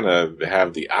you kind of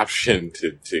have the option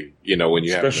to when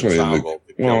you especially have an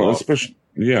ensemble. especially.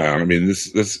 Yeah, I mean, this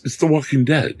it's The Walking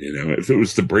Dead. If it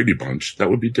was the Brady Bunch, that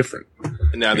would be different.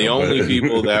 Now, the only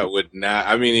people that would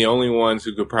not, the only ones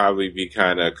who could probably be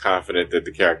kind of confident that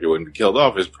the character wouldn't be killed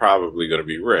off is probably going to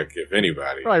be Rick, if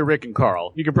anybody. Probably Rick and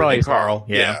Carl. You could probably Carl,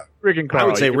 yeah. Rick and Carl. I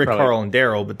would say Rick, Carl, and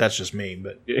Daryl, but that's just me.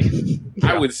 But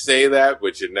I would say that,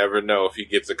 but you never know if he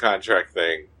gets a contract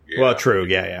thing. Well, true,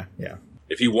 yeah.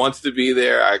 If he wants to be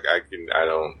there, I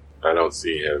don't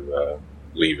see him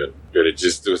leaving. But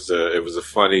it was a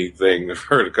funny thing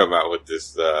for her to come out with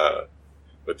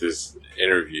this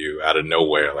interview out of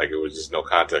nowhere. It was just no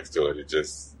context to it. It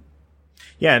just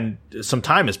and some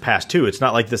time has passed too. It's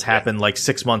not like this happened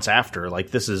 6 months after.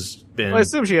 This has been. Well, I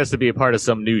assume she has to be a part of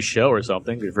some new show or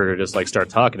something for her to just start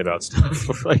talking about stuff.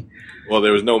 Well,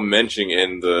 there was no mention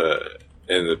in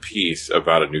the piece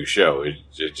about a new show. It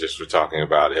just was talking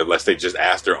about, unless they just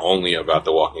asked her only about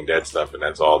the Walking Dead stuff, and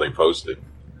that's all they posted.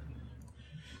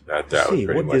 That was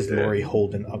pretty much what is it. Laurie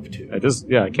Holden up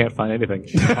to? I can't find anything.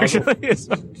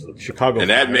 Chicago. And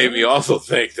that made me also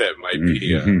think that might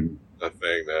be a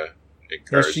thing to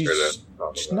encourage her to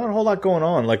talk There's about. not a whole lot going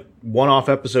on. One-off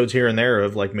episodes here and there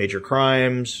of major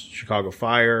crimes, Chicago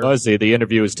fire. I see. The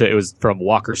interview was from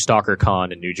Walker Stalker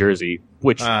Con in New Jersey,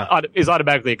 which is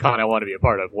automatically a con I want to be a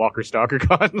part of. Walker Stalker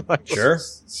Con. Sure.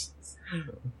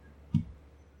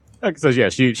 So yeah,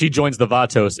 she joins the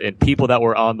Vatos and people that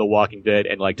were on The Walking Dead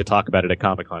and like to talk about it at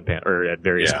Comic-Con or at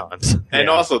various cons. And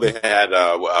also they had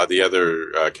the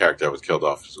other character that was killed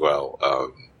off as well.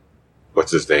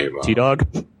 What's his name?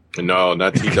 T-Dog? No,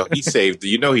 not T-Dog. He saved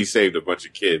a bunch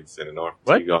of kids in the North.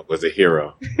 What? T-Dog was a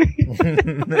hero.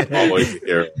 Always a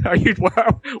hero.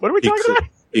 What are we talking about?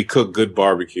 He cooked good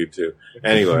barbecue too.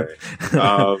 Anyway,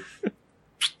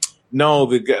 no,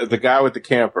 the guy with the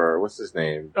camper. What's his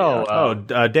name?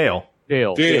 Dale.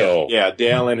 Dale. Yeah,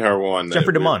 Dale and her were on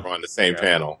Jeffrey DeMunn. on the same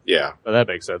panel. Yeah, Oh, that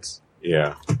makes sense.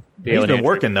 yeah. Dale He's been and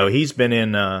working though. He's been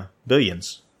in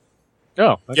Billions.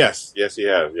 Oh, okay. Yes, he has.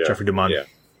 Yeah, Jeffrey DeMunn. Yeah.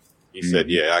 He said,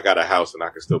 "Yeah, I got a house and I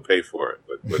can still pay for it."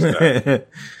 But what's that?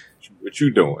 What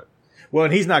you doing? Well,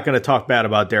 and he's not going to talk bad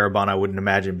about Darabont, I wouldn't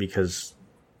imagine, because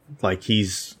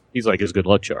he's like his good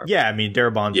luck charm. yeah. I mean,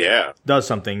 Darabont does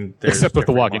something. Except with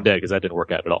The Walking Dead, because that didn't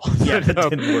work out at all. Yeah, that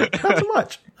didn't work. Not so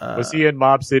much. Was he in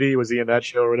Mob City? Was he in that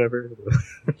show or whatever?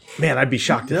 Man, I'd be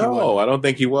shocked if he was. No, I don't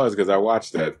think he was because I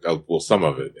watched that. Well, some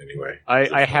of it anyway.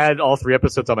 I had all 3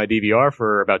 episodes on my DVR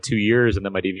for about 2 years, and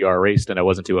then my DVR erased, and I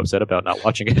wasn't too upset about not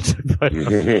watching it. But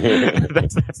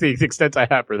that's the extent I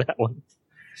have for that one.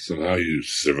 So now you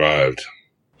survived.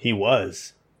 He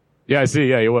was. Yeah, I see.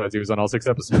 Yeah, he was. He was on all 6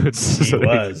 episodes. He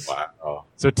was. Wow.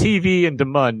 So TV and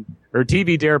DeMunn, or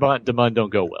TV, Darabont, and DeMunn don't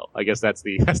go well. I guess that's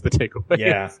the takeaway.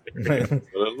 Yeah. But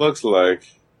it looks like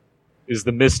Is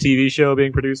the Miss TV show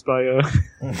being produced by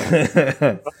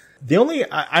The only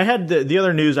I had the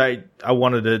other news I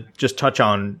wanted to just touch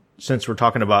on since we're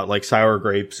talking about like sour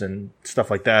grapes and stuff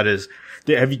like that, is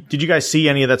did you guys see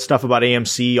any of that stuff about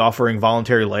AMC offering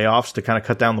voluntary layoffs to kind of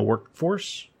cut down the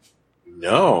workforce?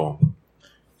 No.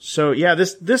 So yeah,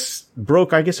 this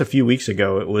broke, I guess, a few weeks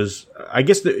ago. It was, I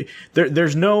guess,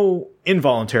 there's no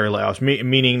involuntary layoffs,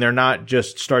 meaning they're not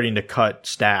just starting to cut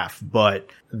staff, but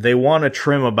they want to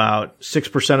trim about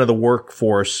 6% of the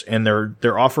workforce, and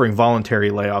they're offering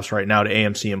voluntary layoffs right now to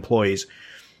AMC employees.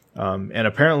 And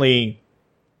apparently,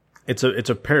 it's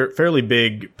a fairly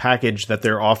big package that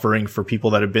they're offering for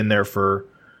people that have been there for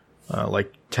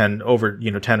like 10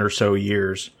 or so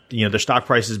years. Their stock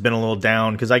price has been a little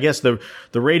down because I guess the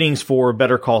ratings for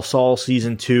Better Call Saul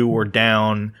season 2 were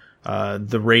down.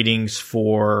 The ratings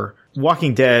for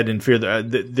Walking Dead and Fear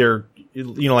they're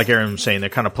like Aaron was saying, they're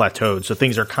kind of plateaued. So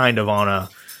things are kind of on I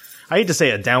hate to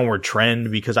say a downward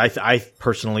trend, because I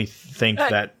personally think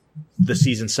that the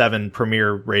season 7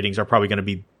 premiere ratings are probably going to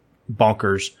be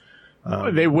bonkers.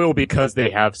 They will, because they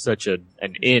have such an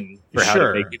in for how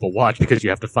to make people watch, because you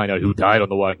have to find out who died on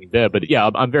The Walking Dead. But yeah,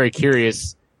 I'm very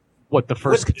curious what the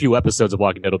first few episodes of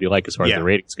Walking Dead will be like as far as the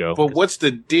ratings go. But what's the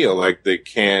deal? Like, they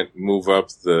can't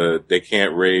they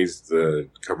can't raise the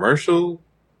commercial?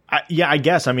 I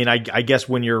guess. I mean, I guess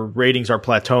when your ratings are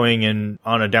plateauing and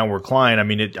on a downward climb, I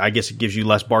mean, I guess it gives you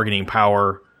less bargaining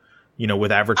power,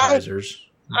 with advertisers.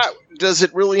 Does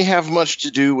it really have much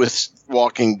to do with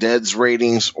Walking Dead's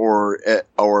ratings, or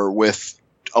with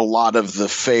a lot of the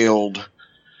failed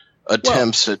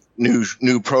attempts at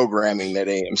new programming that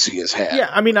AMC has had? Yeah,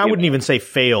 I mean, I wouldn't even say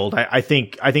failed. I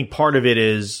think part of it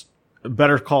is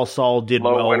Better Call Saul did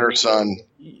well. Winter Sun.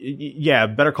 Yeah,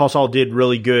 Better Call Saul did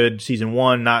really good season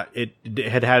 1. It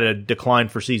had a decline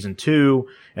for season 2,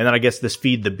 and then I guess this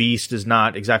Feed the Beast is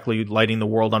not exactly lighting the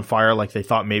world on fire like they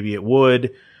thought maybe it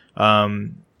would.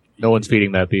 No one's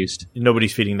feeding that beast.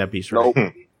 Nobody's feeding that beast, right?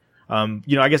 Nope.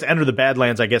 I guess Enter the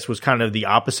Badlands, I guess, was kind of the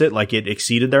opposite. Like, it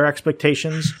exceeded their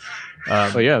expectations. They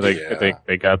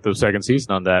got the second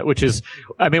season on that, which is,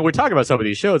 I mean, we're talking about some of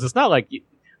these shows. It's not like,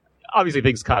 obviously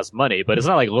things cost money, but it's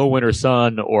not like Low Winter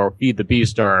Sun or Feed the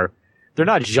Beast they're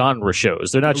not genre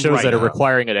shows. They're not shows that are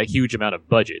requiring a huge amount of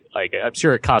budget. Like, I'm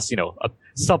sure it costs,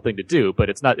 something to do, but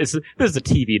it's not, this is a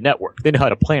TV network. They know how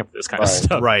to plan for this kind of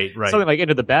stuff. Right. Something like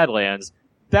Into the Badlands,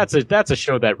 that's a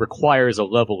show that requires a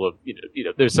level of,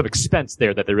 there's some expense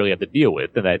there that they really have to deal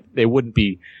with, and that they wouldn't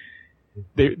be,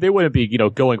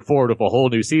 going forward with a whole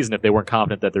new season if they weren't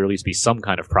confident that there'd at least be some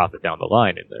kind of profit down the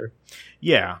line in there.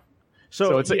 Yeah.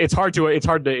 So it's hard to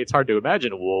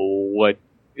imagine what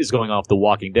is going on with The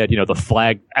Walking Dead. The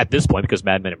flag at this point, because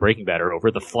Mad Men and Breaking Bad are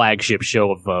over, the flagship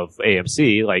show of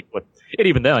AMC. Like, what? And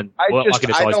even then, I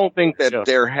don't think that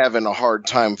they're having a hard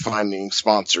time finding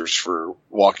sponsors for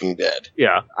Walking Dead.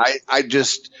 Yeah,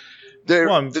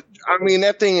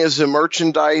 that thing is a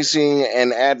merchandising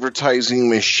and advertising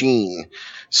machine.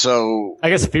 So I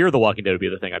guess Fear the Walking Dead would be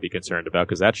the thing I'd be concerned about,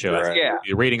 because that show,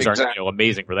 the ratings aren't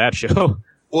amazing for that show.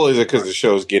 Well, is it because the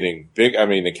show's getting big? I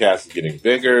mean, the cast is getting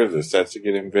bigger, the sets are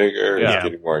getting bigger, it's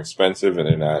getting more expensive, and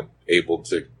they're not able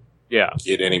to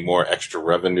get any more extra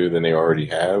revenue than they already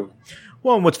have.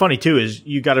 Well, and what's funny too is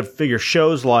you got to figure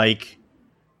shows like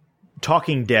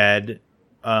Talking Dead,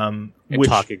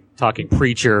 talking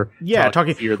Preacher,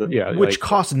 talking Fear, which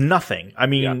costs nothing. I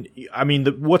mean,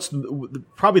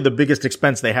 probably the biggest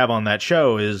expense they have on that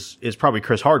show is probably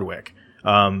Chris Hardwick.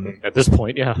 At this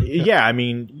point, yeah. Yeah, I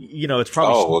mean, it's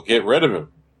probably. Oh, well, get rid of him.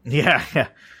 Yeah.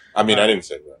 I mean, I didn't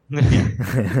say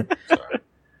that. Sorry.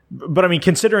 But I mean,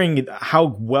 considering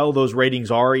how well those ratings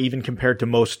are, even compared to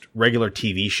most regular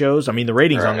TV shows, I mean, the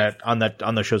ratings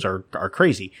on those shows are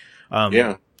crazy.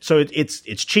 So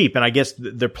it's cheap, and I guess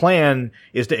their plan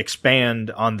is to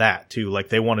expand on that too. Like,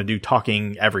 they want to do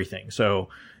talking everything. So,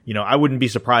 I wouldn't be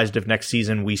surprised if next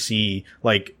season we see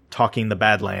like Talking the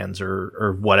Badlands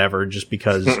or whatever, just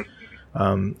because.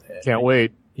 Can't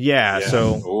wait. Yeah.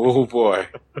 So. Oh boy.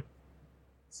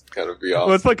 It's gotta be awesome.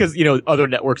 Well, it's fun because other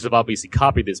networks have obviously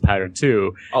copied this pattern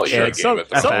too. Oh sure.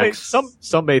 And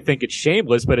some may think it's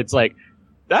shameless, but it's like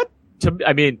that.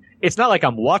 I mean, it's not like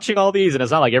I'm watching all these, and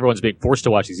it's not like everyone's being forced to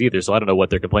watch these either. So I don't know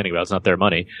what they're complaining about. It's not their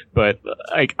money, but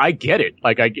I get it.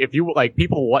 If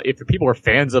people are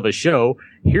fans of a show,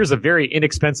 here's a very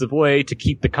inexpensive way to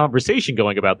keep the conversation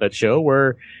going about that show.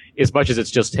 Where, as much as it's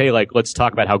just, hey, let's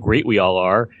talk about how great we all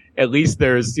are, at least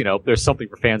there's something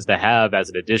for fans to have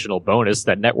as an additional bonus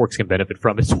that networks can benefit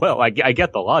from as well. I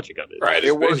get the logic of it. Right.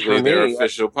 It's basically their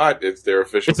official It's their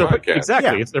official podcast.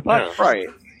 Exactly. Yeah. It's their podcast. Yeah. Right.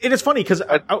 And it's funny because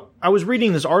I was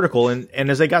reading this article, and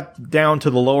as they got down to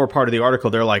the lower part of the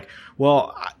article, they're like,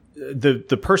 well,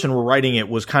 the person writing it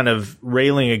was kind of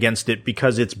railing against it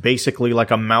because it's basically like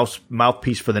a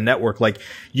mouthpiece for the network. Like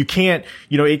you can't,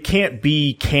 it can't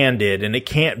be candid and it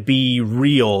can't be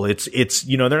real. It's,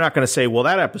 they're not going to say, well,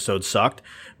 that episode sucked,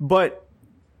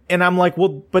 and I'm like,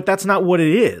 well, but that's not what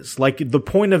it is. Like the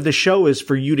point of the show is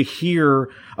for you to hear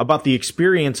about the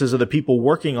experiences of the people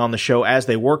working on the show as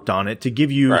they worked on it, to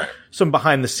give you some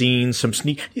behind the scenes, some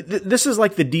sneak. This is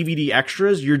like the DVD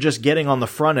extras. You're just getting on the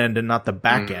front end and not the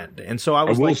back end. And so I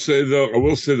will say though,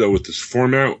 with this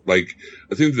format, like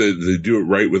I think that they do it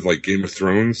right with like Game of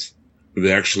Thrones.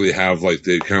 They actually have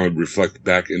they kind of reflect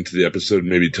back into the episode and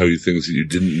maybe tell you things that you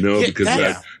didn't know because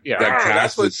that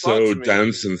cast is so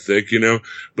dense and thick,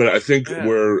 But I think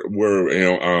where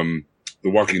The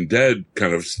Walking Dead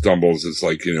kind of stumbles is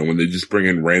when they just bring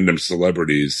in random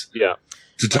celebrities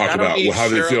to talk about how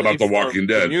they feel about The Walking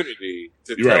Dead. Community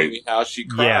to tell me how she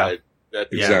cried. At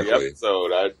the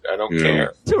episode. I don't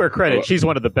care. To her credit, she's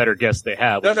one of the better guests they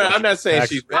have. No, I'm not saying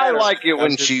she's better. I like it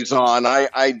when she's on.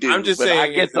 I do. I'm just saying I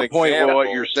get the point with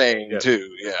what you're saying too.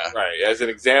 Yeah. Right. As an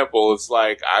example, it's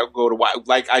like I go to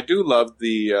I do love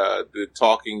the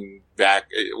talking back,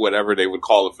 whatever they would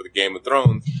call it for the Game of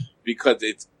Thrones, because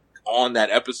it's on that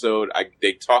episode.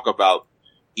 They talk about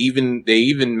they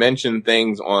even mention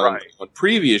things on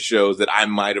previous shows that I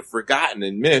might have forgotten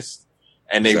and missed,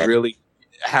 and they really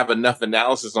have enough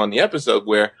analysis on the episode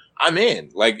where I'm in.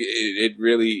 It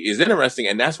really is interesting,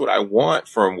 and that's what I want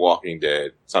from Walking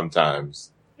Dead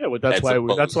sometimes. Yeah, well, that's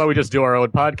why we just do our own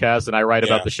podcast, and I write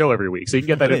about the show every week, so you can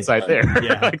get that insight there.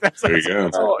 Yeah, there you go.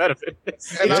 That's all benefit.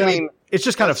 And it's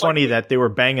just kind of funny that they were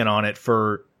banging on it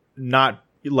for not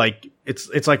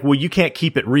it's like, well, you can't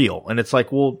keep it real, and it's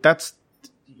like, well, that's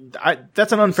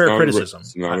an unfair criticism.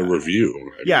 It's not a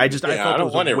review. I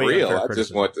don't want it real. I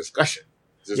just want discussion.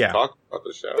 Talk about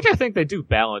the show. Which I think they do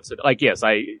balance it.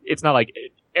 It's not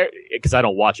because I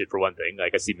don't watch it for one thing.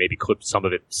 I see maybe clips some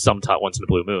of it once in a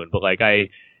blue moon, but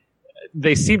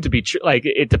they seem to be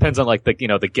it depends on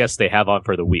the guests they have on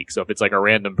for the week. So if it's a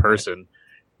random person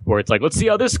where it's let's see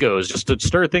how this goes, just to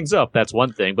stir things up, that's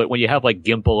one thing. But when you have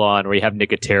Gimple on, or you have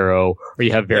Nicotero, or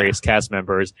you have various cast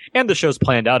members, and the show's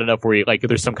planned out enough where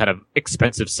there's some kind of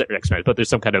but there's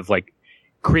some kind of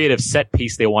creative set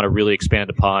piece they want to really expand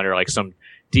upon, or some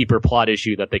deeper plot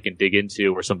issue that they can dig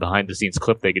into, or some behind the scenes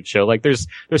clip they can show. There's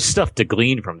stuff to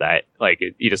glean from that.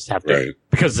 You just have to,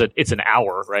 because it's an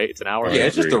hour, right? It's an hour. Yeah,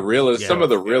 it's just some of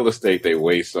the real estate they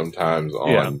waste sometimes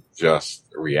on just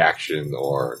reaction,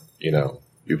 or,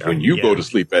 when you go to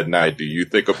sleep at night, do you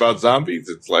think about zombies?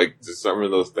 It's just some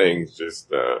of those things just,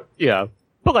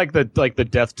 But the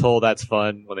death toll, that's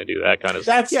fun when they do that kind of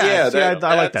stuff.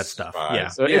 I like that stuff. Fine. Yeah.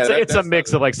 So it's a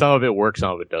mix of some of it works,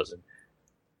 some of it doesn't.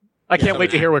 I can't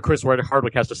wait to hear what Chris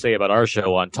Hardwick has to say about our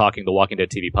show on Talking the Walking Dead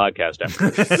TV podcast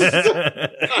after.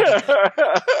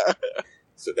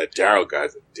 So that Daryl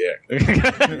guy's a dick.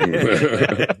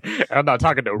 I'm not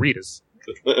talking to Ritas.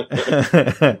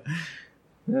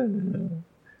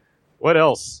 What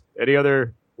else? Any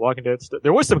other Walking Dead stuff?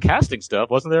 There was some casting stuff,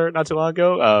 wasn't there, not too long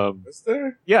ago? Was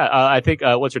there? Yeah, I think,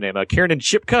 what's her name? Kiernan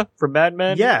Shipka from Mad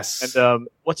Men? Yes. And,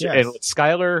 and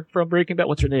Skylar from Breaking Bad?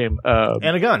 What's her name?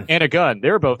 Anna Gunn. Anna Gunn.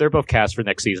 They're both cast for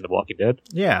next season of Walking Dead.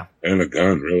 Yeah. Anna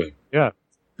Gunn, really? Yeah.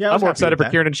 Yeah, I'm more excited for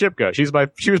Kiernan Shipka. She was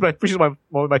one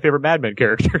of my favorite Mad Men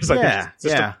characters. On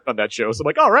that show. So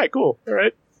I'm all right, cool. All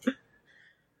right.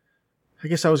 I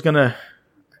guess I was gonna,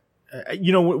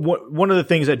 one of the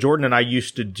things that Jordan and I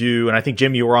used to do, and I think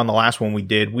Jim, you were on the last one we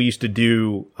did. We used to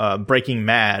do Breaking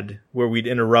Mad, where we'd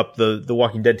interrupt the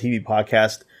Walking Dead TV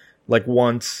podcast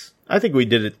once. I think we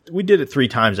did it 3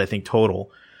 times, I think, total,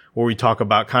 where we talk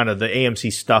about kind of the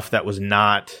AMC stuff that was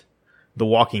not The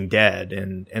Walking Dead,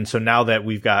 and so now that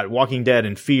we've got Walking Dead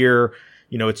and Fear,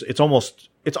 it's almost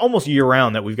year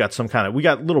round that we've got some kind of, we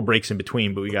got little breaks in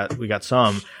between, but we got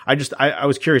some. I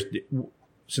was curious,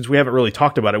 since we haven't really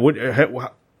talked about it, what are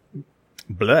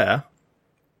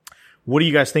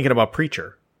you guys thinking about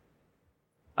Preacher?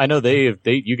 I know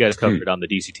you guys covered it on the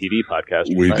DC TV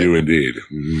podcast. We do indeed.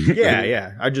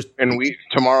 Yeah.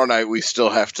 Tomorrow night we still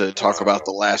have to talk about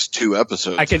the last 2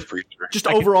 episodes of Preacher.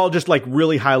 Overall, just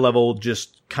really high level,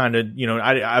 just kind of,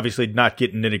 I obviously not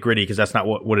getting nitty gritty because that's not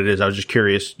what it is. I was just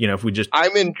curious, if we just.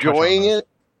 I'm enjoying it.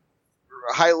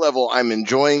 High level, I'm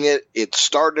enjoying it. It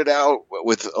started out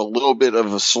with a little bit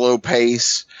of a slow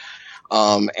pace,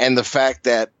 and the fact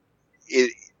that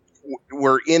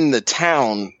we're in the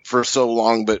town for so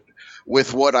long, but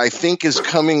with what I think is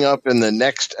coming up in the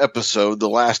next episode, the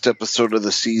last episode of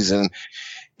the season,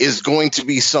 is going to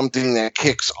be something that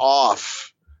kicks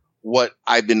off what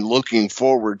I've been looking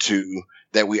forward to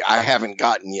that I haven't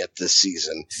gotten yet this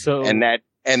season. So, and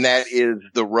and that is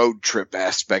the road trip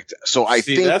aspect. So I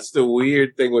think that's the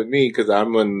weird thing with me, because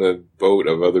I'm on the boat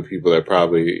of other people that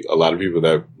probably, a lot of people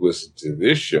that listen to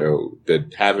this show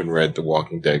that haven't read the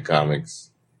Walking Dead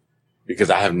comics, because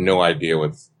I have no idea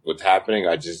what's happening.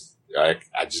 I just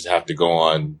have to go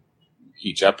on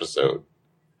each episode,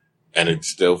 and it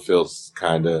still feels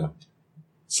kind of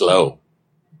slow.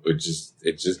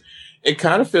 It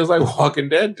kind of feels like Walking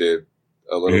Dead did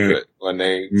a little bit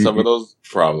when some of those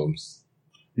problems.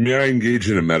 May I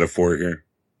engage in a metaphor here?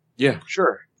 Yeah,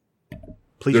 sure.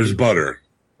 Please. There's butter.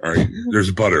 All right. There's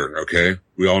butter. Okay.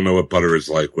 We all know what butter is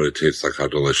like, what it tastes like, how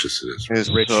delicious it is. It's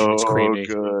rich, so it's creamy.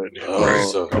 good.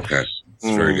 Right. Okay.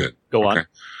 It's very good. Go on. Okay.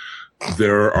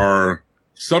 There are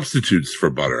substitutes for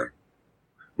butter,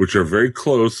 which are very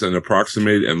close and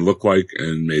approximate and look like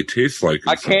and may taste like.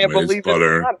 I can't believe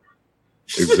butter.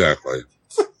 It's Exactly.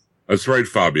 That's right,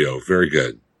 Fabio. Very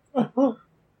good.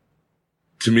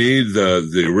 To me,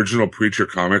 the original Preacher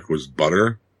comic was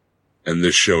butter, and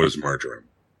this show is margarine.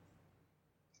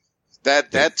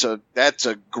 That's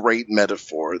a great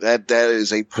metaphor. That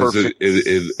is a perfect.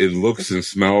 It looks and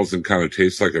smells and kind of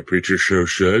tastes like a Preacher show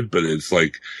should, but it's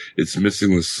like it's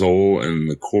missing the soul and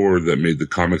the core that made the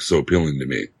comic so appealing to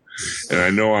me. And I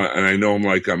know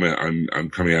I'm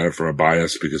coming at it from a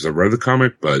bias because I read the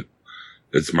comic, but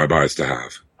it's my bias to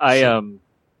have.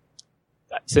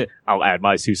 I'll add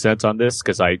my 2 cents on this,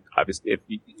 because I obviously,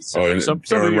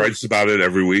 Aaron writes about it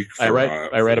every week. I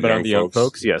read about it on the Young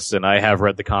Folks, yes, and I have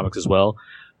read the comics as well.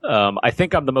 I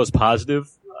think I'm the most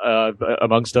positive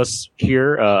amongst us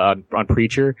here on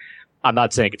Preacher. I'm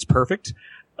not saying it's perfect,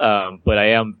 but I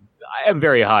am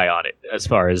very high on it as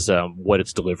far as what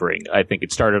it's delivering. I think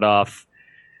it started off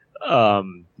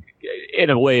in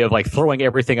a way of like throwing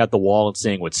everything at the wall and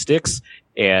seeing what sticks.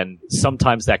 And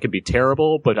sometimes that can be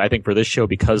terrible, but I think for this show,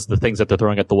 because the things that they're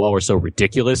throwing at the wall are so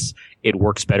ridiculous, it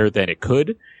works better than it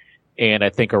could. And I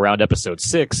think around episode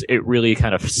 6, it really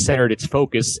kind of centered its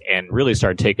focus and really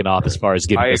started taking off as far as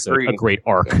giving us a great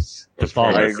arc to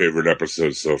follow. My favorite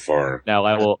episode so far. Now,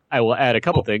 I will add a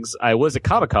couple things. I was at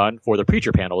Comic-Con for the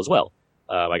Preacher panel as well.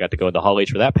 I got to go into Hall H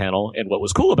for that panel, and what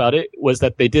was cool about it was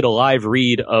that they did a live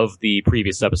read of the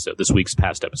previous episode, this week's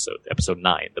past episode, episode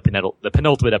 9, the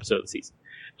penultimate episode of the season,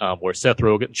 where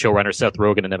showrunner Seth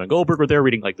Rogen and Evan Goldberg were there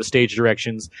reading like the stage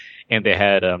directions, and they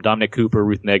had Dominic Cooper,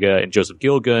 Ruth Negga, and Joseph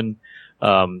Gilgun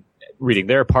reading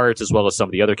their parts, as well as some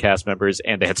of the other cast members,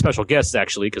 and they had special guests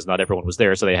actually, because not everyone was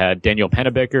there. So they had Daniel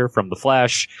Pennebaker from The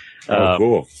Flash,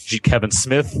 cool. Kevin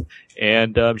Smith,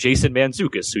 and Jason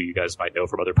Mantzoukas, who you guys might know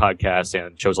from other podcasts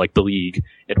and shows like The League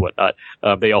and whatnot.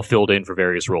 They all filled in for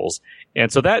various roles,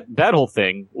 and so that whole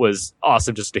thing was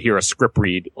awesome, just to hear a script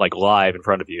read like live in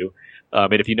front of you.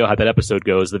 And if you know how that episode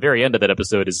goes, the very end of that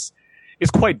episode is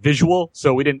quite visual,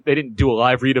 so they didn't do a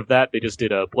live read of that. They just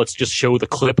did let's just show the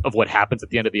clip of what happens at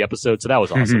the end of the episode. So that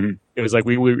was awesome. It was like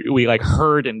we like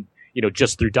heard and,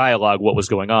 just through dialogue what was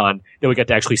going on. Then we got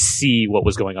to actually see what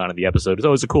was going on in the episode. So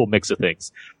it was a cool mix of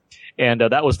things. And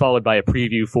that was followed by a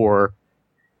preview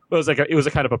it was a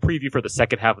kind of a preview for the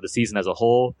second half of the season as a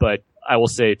whole. But I will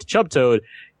say to Chubtoad,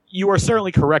 you are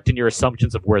certainly correct in your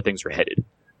assumptions of where things are headed.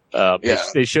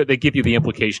 They give you the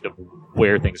implication of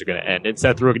where things are going to end. And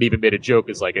Seth Rogen even made a joke.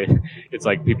 A lot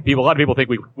of people think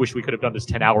we wish we could have done this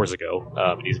 10 hours ago.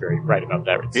 And he's very right about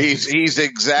that. He's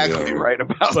exactly right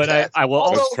about that. I will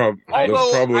also, I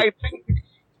think.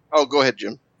 Oh, go ahead,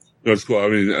 Jim. That's cool. I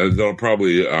mean, I'll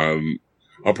probably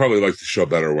like the show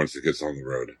better once it gets on the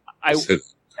road.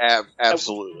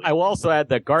 Absolutely. I will also add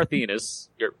that Garth Ennis,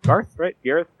 Garth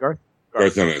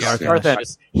Garth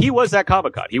Ennis. He was at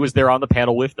Comic-Con. He was there on the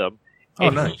panel with them.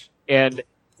 Nice. And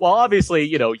while obviously,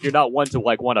 you're not one to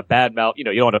want to badmouth, you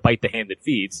don't want to bite the hand that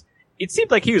feeds. It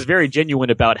seemed like he was very genuine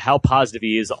about how positive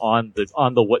he is on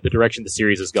the direction the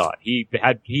series has gone. He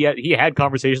had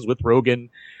conversations with Rogen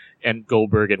and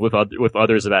Goldberg and with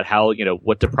others about how,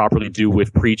 what to properly do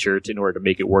with Preacher in order to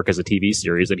make it work as a TV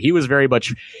series. And he was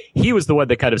the one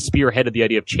that kind of spearheaded the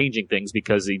idea of changing things,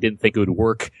 because he didn't think it would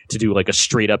work to do like a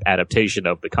straight up adaptation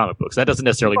of the comic books. That doesn't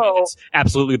necessarily mean it's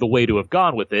absolutely the way to have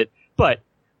gone with it, but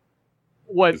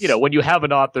when you have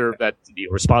an author that's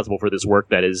responsible for this work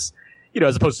that is,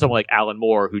 as opposed to someone like Alan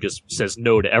Moore who just says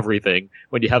no to everything,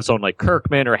 when you have someone like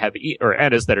Kirkman or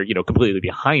Ennis that are, completely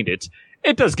behind it,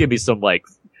 it does give me some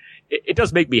it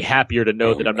does make me happier to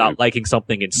know that I'm not liking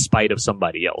something in spite of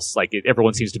somebody else. Like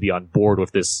everyone seems to be on board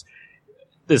with this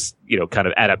kind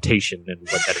of adaptation and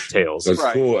what that entails. That's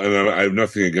cool. And I have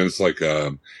nothing against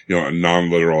a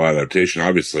non-literal adaptation,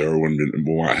 obviously, or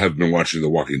I have been watching The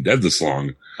Walking Dead this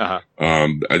long. Uh-huh.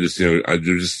 I just, there's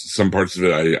just some parts of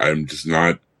it I'm just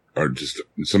not are just,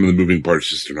 some of the moving parts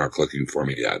just are not clicking for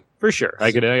me yet. For sure.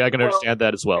 I can understand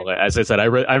that as well. As I said,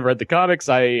 I've read the comics.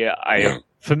 I am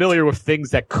familiar with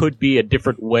things that could be a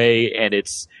different way, and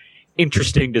it's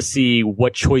interesting to see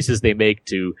what choices they make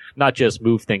to not just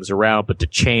move things around, but to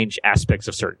change aspects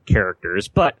of certain characters.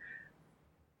 But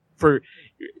for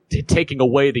taking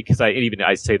away because I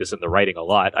say this in the writing a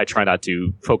lot. I try not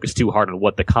to focus too hard on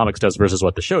what the comics does versus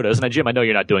what the show does. And Jim, I know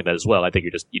you're not doing that as well. I think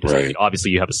you just right.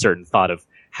 Obviously you have a certain thought of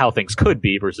how things could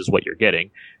be versus what you're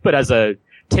getting. But as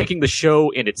taking the show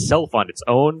in itself on its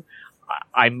own,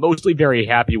 I'm mostly very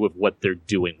happy with what they're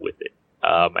doing with it.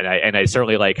 And I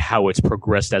certainly like how it's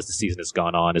progressed as the season has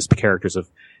gone on, as the characters have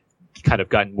kind of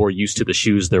gotten more used to the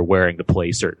shoes they're wearing to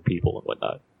play certain people and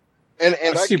whatnot. And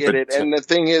I get it. And the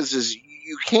thing is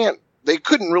they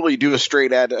couldn't really do a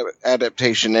straight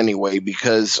adaptation anyway,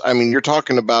 because, I mean, you're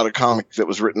talking about a comic that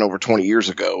was written over 20 years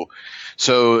ago.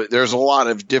 So there's a lot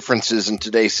of differences in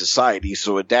today's society.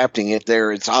 So adapting it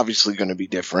there, it's obviously going to be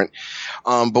different.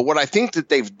 But what I think that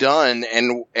they've done,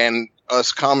 and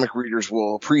us comic readers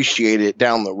will appreciate it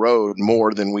down the road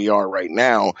more than we are right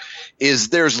now, is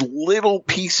there's little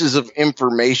pieces of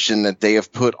information that they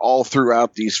have put all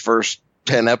throughout these first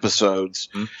 10 episodes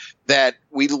that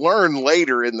we learn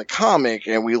later in the comic,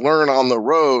 and we learn on the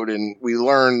road, and we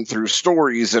learn through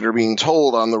stories that are being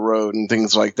told on the road and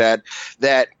things like that,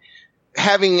 that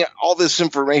having all this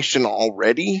information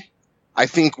already, I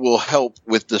think will help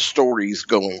with the stories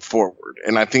going forward.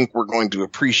 And I think we're going to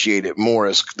appreciate it more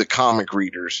as the comic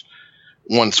readers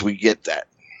once we get that.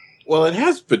 Well, it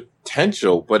has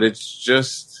potential, but it's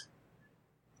just,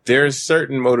 there's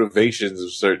certain motivations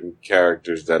of certain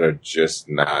characters that are just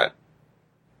not,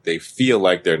 they feel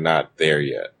like they're not there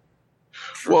yet.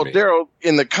 Well, Daryl,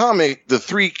 in the comic, the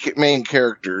three main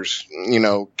characters,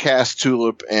 Cass,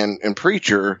 Tulip, and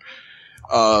Preacher,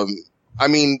 I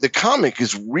mean, the comic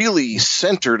is really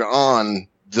centered on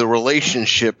the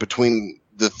relationship between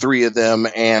the three of them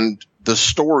and the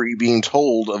story being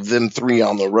told of them three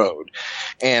on the road.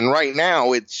 And right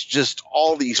now, it's just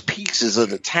all these pieces of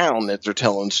the town that they're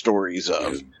telling stories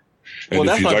of. And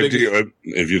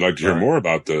if you'd like to hear more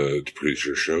about the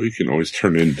Preacher show, you can always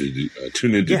tune into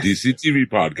DC TV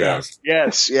podcast.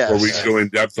 Yes. Where we go in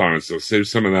depth on it. So save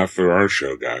some of that for our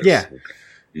show, guys. Yeah.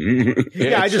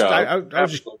 Okay. I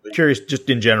was just curious, just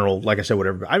in general, like I said,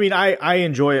 whatever. I mean, I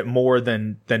enjoy it more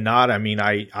than not. I mean,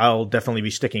 I'll definitely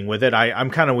be sticking with it.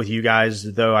 I'm kind of with you guys,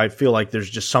 though. I feel like there's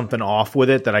just something off with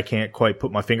it that I can't quite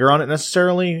put my finger on it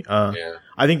necessarily.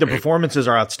 I think the performances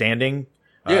are outstanding.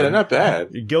 Yeah, they're not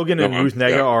bad. Gilgan and Ruth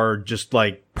Negga are just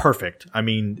like perfect. I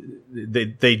mean,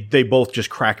 they both just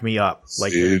crack me up.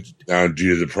 Like, now, do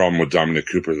you have the problem with Dominic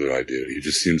Cooper that I do? He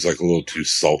just seems like a little too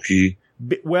sulky.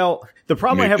 Well, the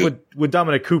problem I have with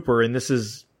Dominic Cooper, and this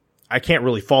is, I can't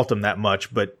really fault him that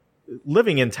much, but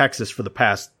living in Texas for the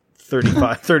past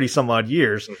 30 some odd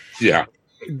years,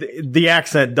 the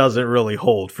accent doesn't really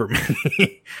hold for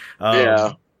me.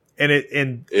 And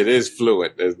it is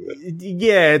fluent, isn't it?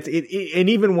 Yeah, and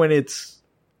even when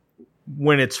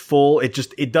it's full,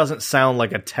 it doesn't sound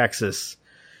like a Texas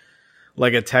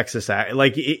accent.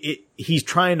 Like he's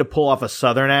trying to pull off a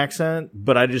Southern accent,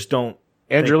 but I just don't.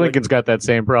 Andrew Lincoln's got that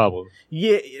same problem.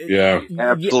 Yeah,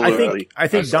 absolutely. I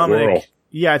think Dominic.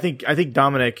 Yeah, I think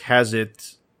Dominic has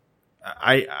it.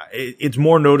 It's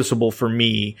more noticeable for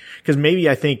me because maybe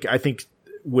I think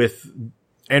with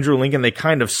Andrew Lincoln, they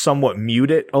kind of somewhat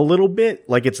mute it a little bit.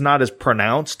 Like it's not as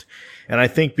pronounced. And I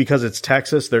think because it's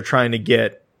Texas, they're trying to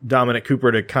get Dominic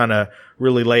Cooper to kind of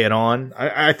really lay it on.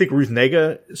 I think Ruth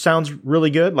Negga sounds really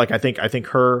good. Like I think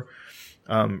her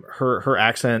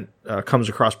accent comes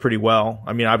across pretty well.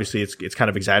 I mean, obviously it's kind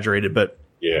of exaggerated, but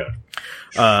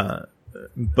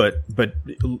but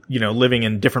living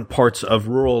in different parts of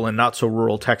rural and not so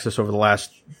rural Texas over the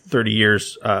last 30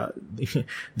 years,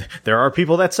 there are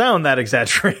people that sound that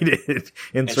exaggerated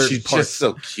in certain she's parts. Just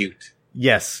so cute.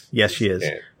 Yes, she is.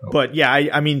 Yeah. But yeah,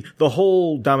 I mean, the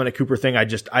whole Dominic Cooper thing, I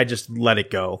just let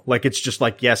it go. Like, it's just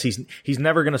like, yes, he's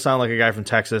never going to sound like a guy from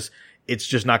Texas. It's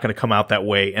just not going to come out that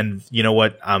way. And you know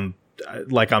what? I'm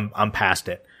past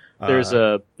it. There's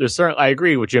certain, I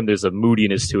agree with Jim. There's a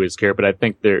moodiness to his character, but I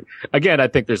think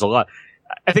there's a lot.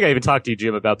 I think I even talked to you,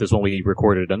 Jim, about this when we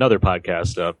recorded another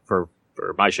podcast, for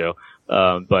my show.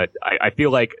 But I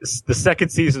feel like the second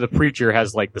season of Preacher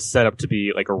has like the setup to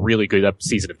be like a really good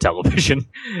season of television.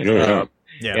 Yeah.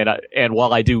 And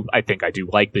while I think I do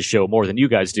like the show more than you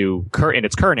guys do in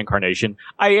its current incarnation,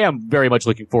 I am very much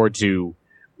looking forward to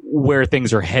where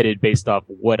things are headed based off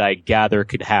what I gather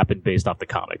could happen based off the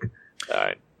comic.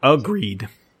 Agreed.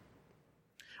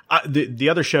 the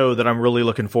other show that I'm really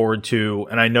looking forward to,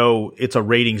 and I know it's a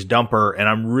ratings dumper, and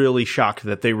I'm really shocked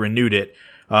that they renewed it.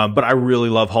 But I really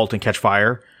love *Halt and Catch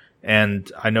Fire*,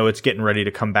 and I know it's getting ready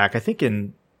to come back. I think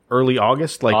in early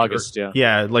August,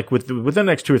 yeah, like within the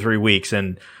next 2 or 3 weeks.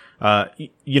 And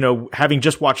having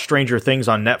just watched *Stranger Things*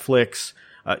 on Netflix,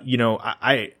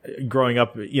 I growing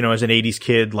up, as an '80s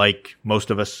kid, like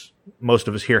most of us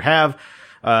here have,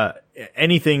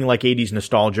 anything like '80s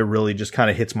nostalgia really just kind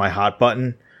of hits my hot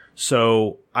button.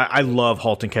 So I love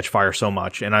 *Halt and Catch Fire* so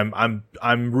much, and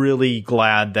I'm really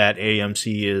glad that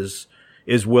AMC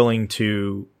is willing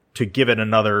to give it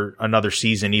another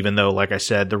season, even though, like I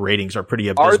said, the ratings are pretty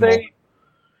abysmal. Are they?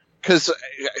 Because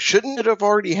shouldn't it have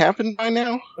already happened by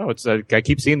now? Oh, it's I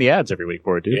keep seeing the ads every week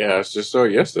for it, dude. Yeah, I just saw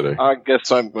it yesterday. I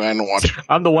guess I'm going to watch it.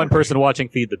 I'm the one person watching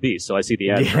Feed the Beast, so I see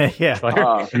the ads. Yeah.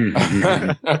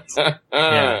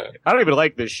 Yeah. I don't even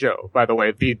like this show, by the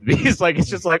way, Feed the Beast. Like, it's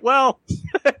just like, well.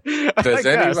 Does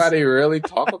anybody really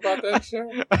talk about that show?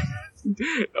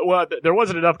 Well, there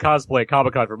wasn't enough cosplay at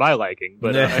Comic-Con for my liking,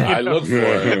 but I look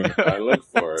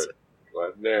for it.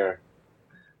 Wasn't there.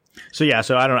 So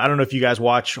I don't know if you guys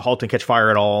watch *Halt and Catch Fire*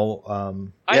 at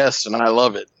all. Yes, and I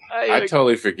love it. I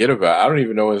totally forget about it. I don't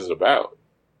even know what it's about.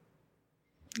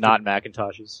 Not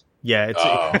Macintoshes. Yeah,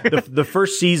 it's the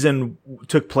first season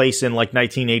took place in like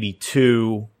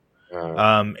 1982.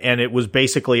 And it was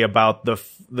basically about the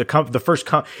first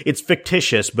it's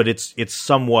fictitious, but it's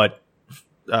somewhat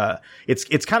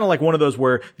it's kind of like one of those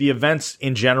where the events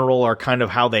in general are kind of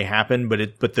how they happen, but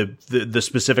the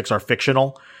specifics are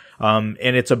fictional. And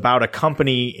it's about a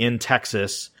company in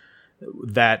Texas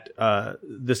that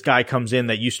this guy comes in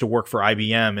that used to work for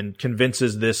IBM and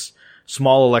convinces this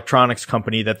small electronics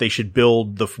company that they should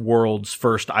build the world's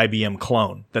first IBM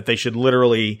clone, that they should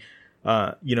literally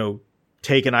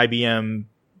take an IBM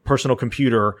personal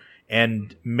computer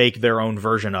and make their own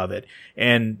version of it.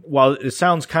 And while it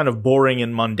sounds kind of boring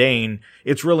and mundane,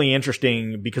 it's really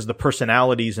interesting because the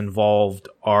personalities involved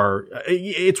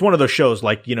it's one of those shows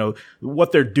like,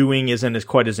 what they're doing isn't as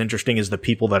quite as interesting as the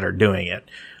people that are doing it.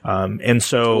 And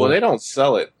so. Well, they don't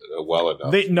sell it well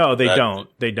enough. They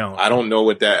don't. I don't know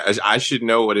what I should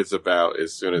know what it's about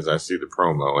as soon as I see the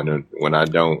promo. And then when I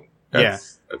don't,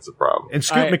 that's a problem. And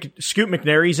Scoot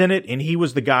McNairy's in it, and he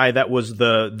was the guy that was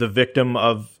the victim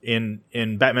of in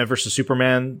Batman vs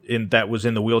Superman that was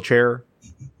in the wheelchair.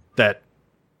 That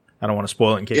I don't want to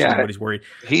spoil it in case anybody's worried.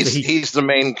 He's the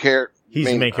main character. He's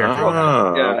the main character.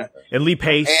 Yeah. And Lee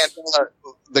Pace. And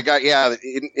the guy,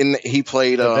 he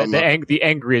played the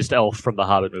angriest elf from the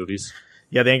Hobbit movies.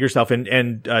 Yeah, the angriest elf, and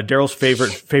Daryl's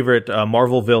favorite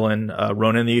Marvel villain,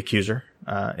 Ronan the Accuser.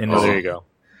 There you go.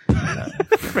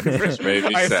 Just made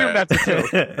me I sad. assume that's a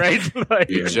joke, right? Like,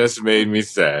 you just made me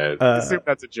sad. I assume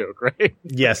that's a joke, right?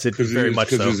 Yes, it's very much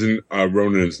so. Because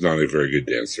Ronan is not a very good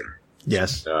dancer.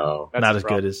 Yes, no, not as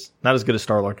good as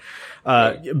Star-Lord.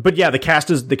 But yeah, the cast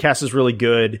is really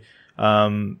good.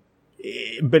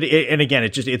 But again,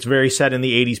 it's very set in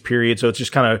the 80s period, so it's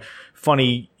just kind of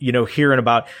funny, hearing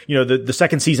about, the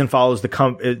second season follows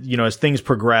as things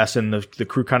progress and the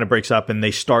crew kind of breaks up and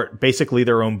they start basically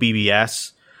their own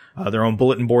BBS, their own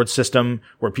bulletin board system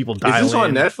where people dial in. Is this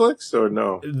on Netflix or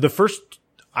no?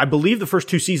 I believe the first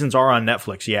 2 seasons are on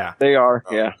Netflix. Yeah, they are.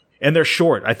 Yeah, and they're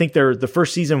short. I think the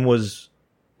first season was.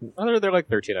 They're like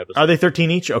 13 episodes. Are they 13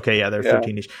 each? Okay, yeah, they're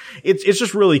 13 each. It's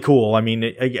just really cool. I mean,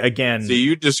 again. See,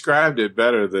 you described it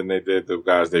better than they did the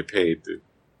guys they paid to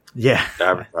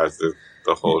advertise the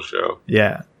whole show.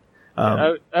 Yeah.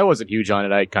 I wasn't huge on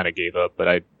it. I kind of gave up,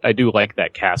 but I do like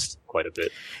that cast quite a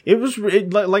bit.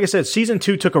 Like I said, season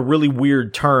 2 took a really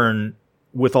weird turn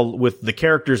with the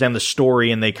characters and the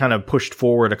story, and they kind of pushed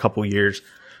forward a couple years.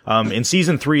 And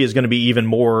season 3 is going to be even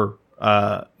more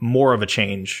of a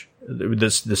change. The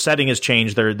setting has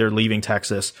changed. They're leaving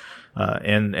Texas,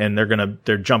 and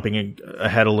they're jumping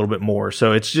ahead a little bit more.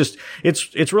 So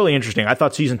it's really interesting. I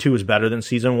thought season 2 was better than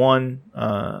season 1,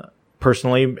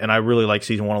 personally, and I really like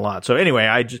season 1 a lot. So anyway,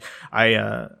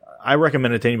 I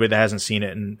recommend it to anybody that hasn't seen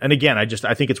it. And again,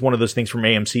 I think it's one of those things from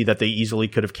AMC that they easily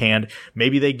could have canned.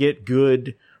 Maybe they get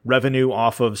good revenue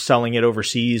off of selling it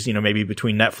overseas, maybe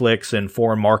between Netflix and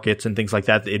foreign markets and things like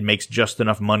that. It makes just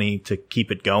enough money to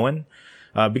keep it going.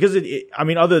 Because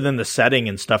other than the setting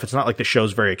and stuff, it's not like the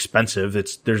show's very expensive.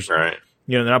 They're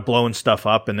not blowing stuff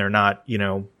up, and they're not,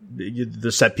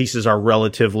 the set pieces are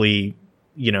relatively,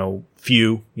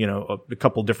 few, a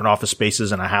couple different office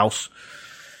spaces and a house.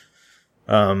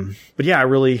 But yeah, I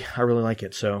really like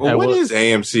it. So, what is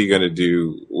AMC going to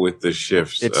do with the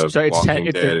shifts of Walking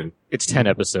Dead? It's 10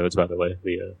 episodes, by the way,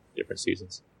 the different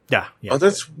seasons. Yeah. Oh,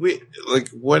 that's weird. Like,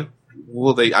 what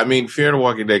will they? I mean, Fear the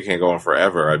Walking Dead can't go on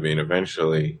forever. I mean,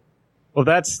 eventually. Well,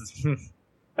 that's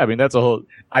a whole.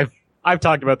 I've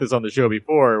talked about this on the show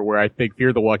before, where I think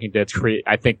Fear the Walking Dead's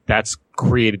I think that's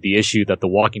created the issue that The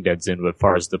Walking Dead's in as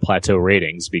far as the plateau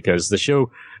ratings, because the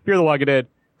show Fear the Walking Dead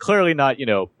clearly not,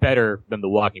 better than The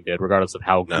Walking Dead, regardless of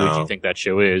how good you think that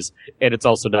show is, and it's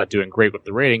also not doing great with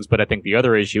the ratings. But I think the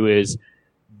other issue is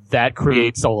that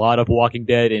creates a lot of Walking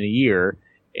Dead in a year.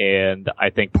 And I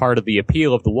think part of the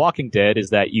appeal of The Walking Dead is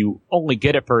that you only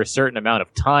get it for a certain amount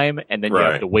of time, and then you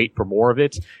have to wait for more of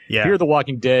it. Yeah. Fear the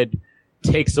Walking Dead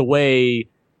takes away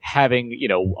having,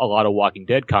 a lot of Walking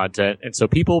Dead content, and so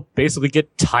people basically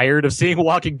get tired of seeing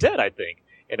Walking Dead, I think.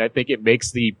 And I think it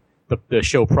makes the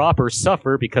show proper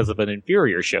suffer because of an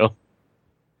inferior show.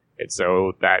 And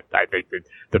so that, I think that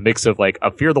the mix of like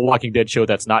a Fear the Walking Dead show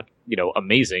that's not,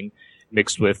 amazing,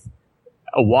 mixed with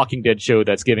a Walking Dead show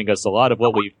that's giving us a lot of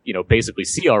what we, basically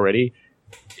see already,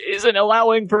 isn't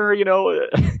allowing for,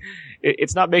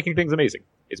 it's not making things amazing.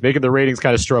 It's making the ratings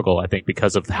kind of struggle, I think,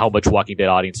 because of how much Walking Dead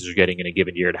audiences are getting in a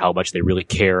given year and how much they really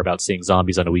care about seeing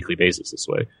zombies on a weekly basis this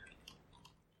way.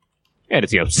 And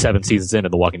it's, 7 seasons in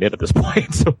The Walking Dead at this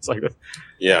point, so it's like...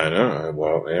 Yeah, I know.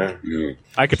 Well, yeah.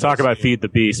 I could talk about Feed the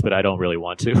Beast, but I don't really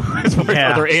want to. As far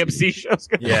as other AMC shows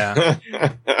go. Yeah.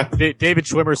 David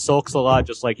Schwimmer sulks a lot,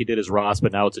 just like he did as Ross,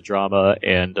 but now it's a drama,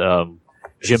 and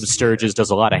Jim Sturgis does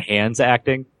a lot of hands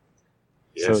acting.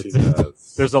 Yes, So he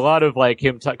does. There's a lot of like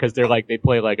him, because they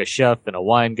play like a chef and a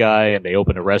wine guy, and they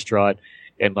open a restaurant.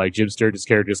 And like Jim Sturgis'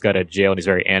 character just got out of jail, and he's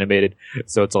very animated.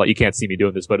 So it's a lot. You can't see me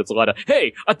doing this, but it's a lot of,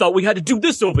 hey, I thought we had to do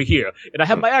this over here, and I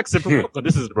have my accent from Brooklyn.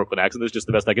 This isn't a Brooklyn accent. This is just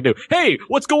the best I can do. Hey,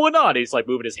 what's going on? And he's like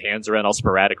moving his hands around all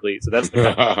sporadically. So that's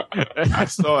the I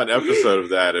saw an episode of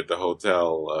that at the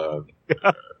hotel.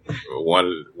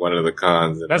 One of the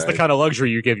cons. That's the kind of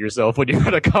luxury you give yourself when you're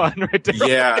at a con, right there.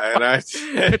 Yeah, and I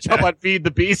jump on Feed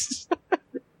the Beast.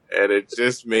 And it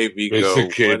just made me go,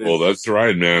 Basic cable. That's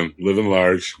right, man. Living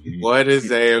large. What is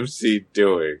AMC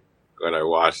doing? When I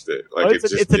watched it, like Well,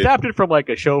 it's adapted from like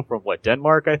a show from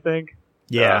Denmark, I think.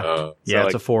 Yeah. so It's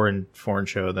like, a foreign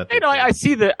show that. I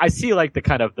see like the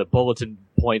kind of the bulletin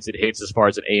points it hits as far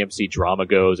as an AMC drama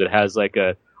goes. It has like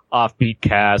a offbeat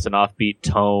cast, an offbeat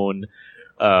tone,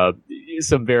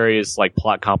 some various like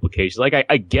plot complications. Like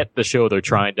I get the show they're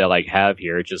trying to like have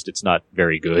here. It's not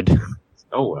very good.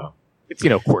 oh well. It's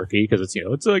quirky because it's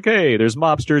like, hey, there's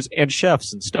mobsters and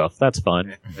chefs and stuff. That's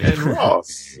fun. And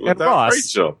Ross. And Ross.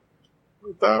 Rachel.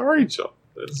 Without Rachel.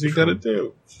 What's he gonna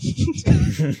do?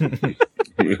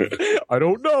 I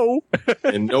don't know.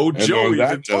 And no And Joey on to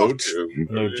that talk note, to.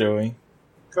 No Joey.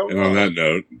 Come And on that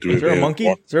note, Is there a monkey?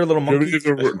 Is there a little Do we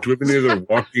monkey? have any other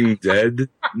Walking Dead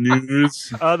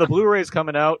news? The Blu-ray's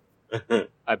coming out.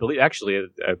 I believe, actually,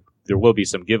 there will be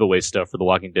some giveaway stuff for The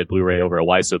Walking Dead Blu-ray over at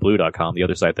whysoblu.com, the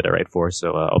other site that I write for.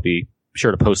 So I'll be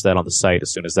sure to post that on the site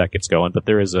as soon as that gets going. But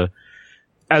there is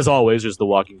as always, there's The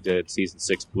Walking Dead Season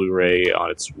 6 Blu-ray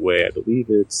on its way. I believe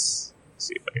let's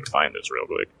see if I can find this real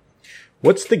quick.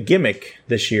 What's the gimmick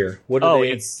this year? What are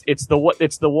they? It's the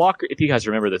walker. If you guys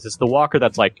remember this, it's the walker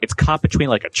that's like it's caught between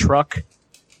like a truck,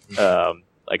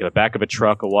 like the back of a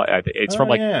truck. It's from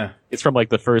it's from like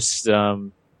the first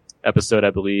episode, I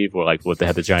believe, or like what they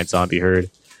had the giant zombie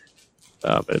herd.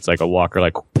 But it's like a walker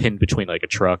like pinned between like a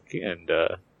truck and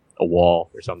a wall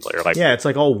or something, or like it's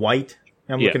like all white.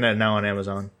 I'm Yeah. looking at it now on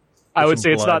Amazon. I would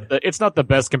some say blood. it's not the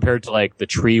best compared to like the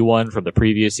tree one from the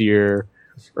previous year.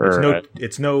 Or,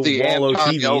 It's no The Wallow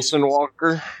Anton TVs. Nelson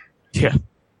Walker. yeah.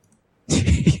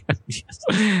 It's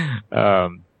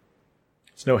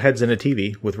no heads in a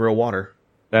TV with real water.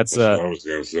 That's That's what I was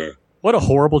going to say. what a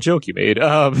horrible joke you made.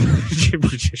 Oh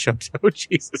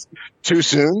Jesus Too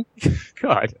soon?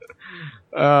 God.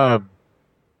 Trying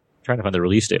to find the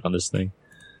release date on this thing.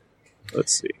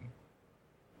 Let's see.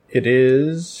 It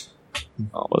is.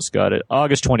 Almost got it.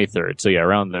 August 23rd. So yeah,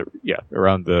 around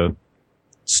the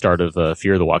start of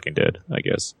Fear the Walking Dead, I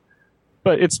guess.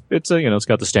 But it's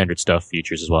got the standard stuff,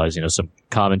 features as well as some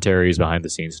commentaries, behind the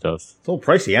scenes stuff. It's a little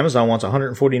pricey. Amazon wants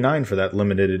 $149 for that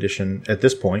limited edition at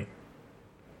this point.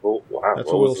 Oh, wow. That's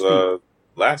What a little was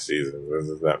last season?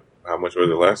 How much was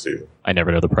it last season? I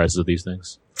never know the prices of these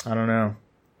things. I don't know.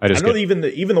 I I know even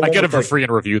the one I get them with, for like, free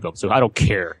and review them, so I don't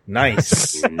care.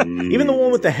 Nice. Even the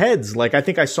one with the heads, like I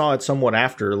think I saw it somewhat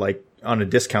after, like on a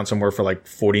discount somewhere for like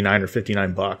 $49 or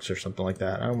 $59 or something like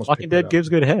that. I almost Walking picked it Dead up. gives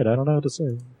good head. I don't know what to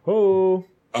say. Oh.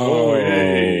 Oh,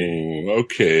 hey.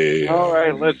 okay. All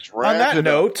right, let's wrap On that it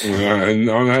up. note, And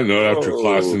on that note, after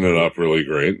classing it up really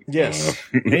great. yes.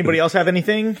 Anybody else have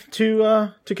anything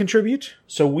to contribute?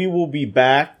 So we will be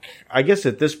back. I guess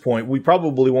at this point, we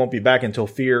probably won't be back until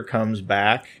Fear comes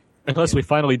back. Unless we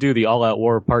finally do the All Out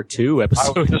War Part 2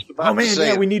 episode. Oh man,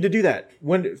 yeah, we need to do that.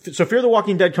 So Fear the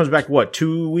Walking Dead comes back, what,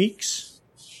 2 weeks?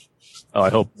 Oh, I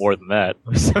hope more than that.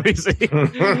 So easy. I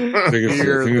think it's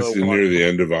near the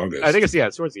end of August. I think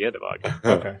it's towards the end of August.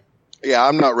 Okay. Yeah,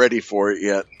 I'm not ready for it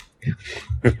yet.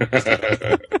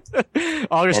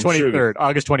 August 23rd.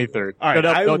 August 23rd. All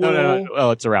right, No.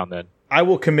 Oh, it's around then. I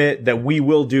will commit that we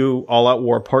will do All Out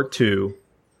War Part 2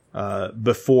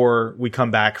 before we come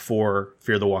back for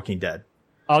Fear the Walking Dead.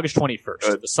 August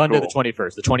 21st. The Sunday the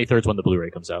 21st. The 23rd is when the Blu-ray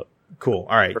comes out. Cool.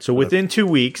 All right. So within 2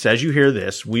 weeks, as you hear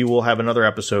this, we will have another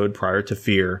episode prior to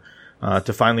Fear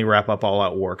to finally wrap up All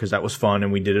Out War, because that was fun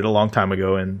and we did it a long time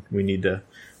ago, and we need to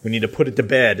put it to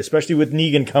bed, especially with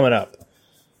Negan coming up.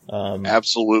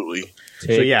 Absolutely.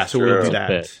 So we'll do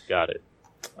that. Got it.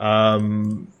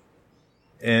 And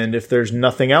if there's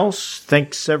nothing else,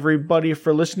 thanks everybody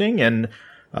for listening. And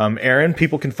Aaron,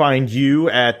 people can find you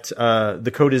at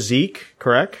the Code of Zeke,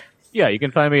 correct? Yeah, you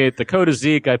can find me at the Code of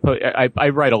Zeke. I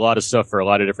write a lot of stuff for a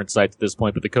lot of different sites at this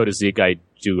point, but the Code of Zeke, I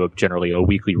do generally a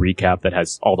weekly recap that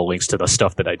has all the links to the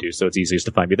stuff that I do, so it's easiest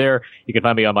to find me there. You can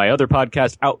find me on my other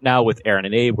podcast, Out Now with Aaron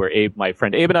and Abe, where my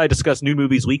friend Abe and I discuss new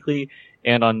movies weekly,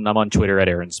 and I'm on Twitter at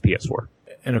Aaron's PS4.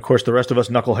 And of course, the rest of us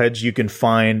knuckleheads you can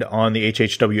find on the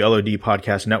HHWLOD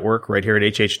podcast network right here at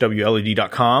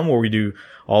hhwlod.com, where we do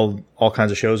all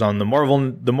kinds of shows on the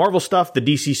Marvel stuff, the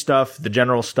DC stuff, the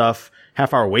general stuff.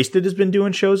 Half Hour Wasted has been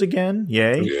doing shows again.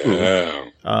 Yay. Yeah.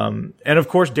 And of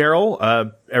course,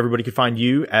 Daryl, everybody can find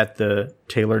you at the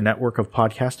Taylor Network of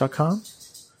podcast.com.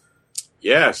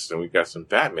 Yes. And we got some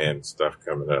Batman stuff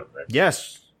coming up. Man.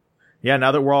 Yes. Yeah.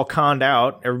 Now that we're all conned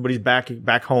out, everybody's back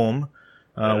home.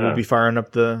 We'll be firing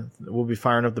up the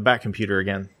Bat computer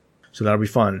again. So that'll be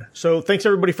fun. So thanks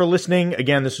everybody for listening.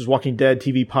 Again, this is Walking Dead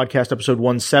TV podcast episode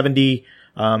 170.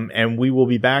 And we will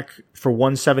be back for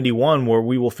 171, where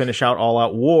we will finish out All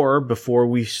Out War before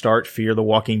we start Fear the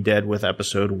Walking Dead with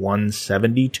episode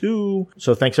 172.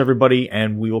 So thanks everybody,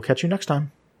 and we will catch you next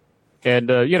time. And,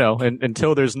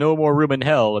 until there's no more room in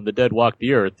hell and the dead walk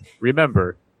the earth,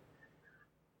 remember,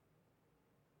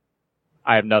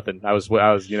 I have nothing. I was.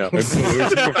 Are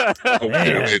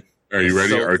you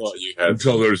ready?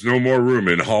 Until there's no more room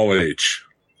in Hall H.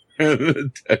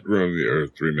 Dead room the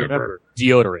earth, remember.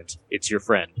 Deodorant. It's your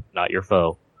friend, not your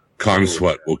foe. Con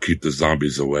sweat will keep the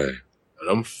zombies away.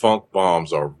 Them funk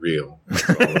bombs are real.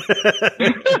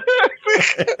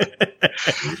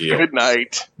 Good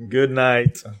night. Good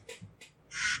night.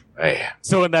 Man.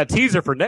 So in that teaser for next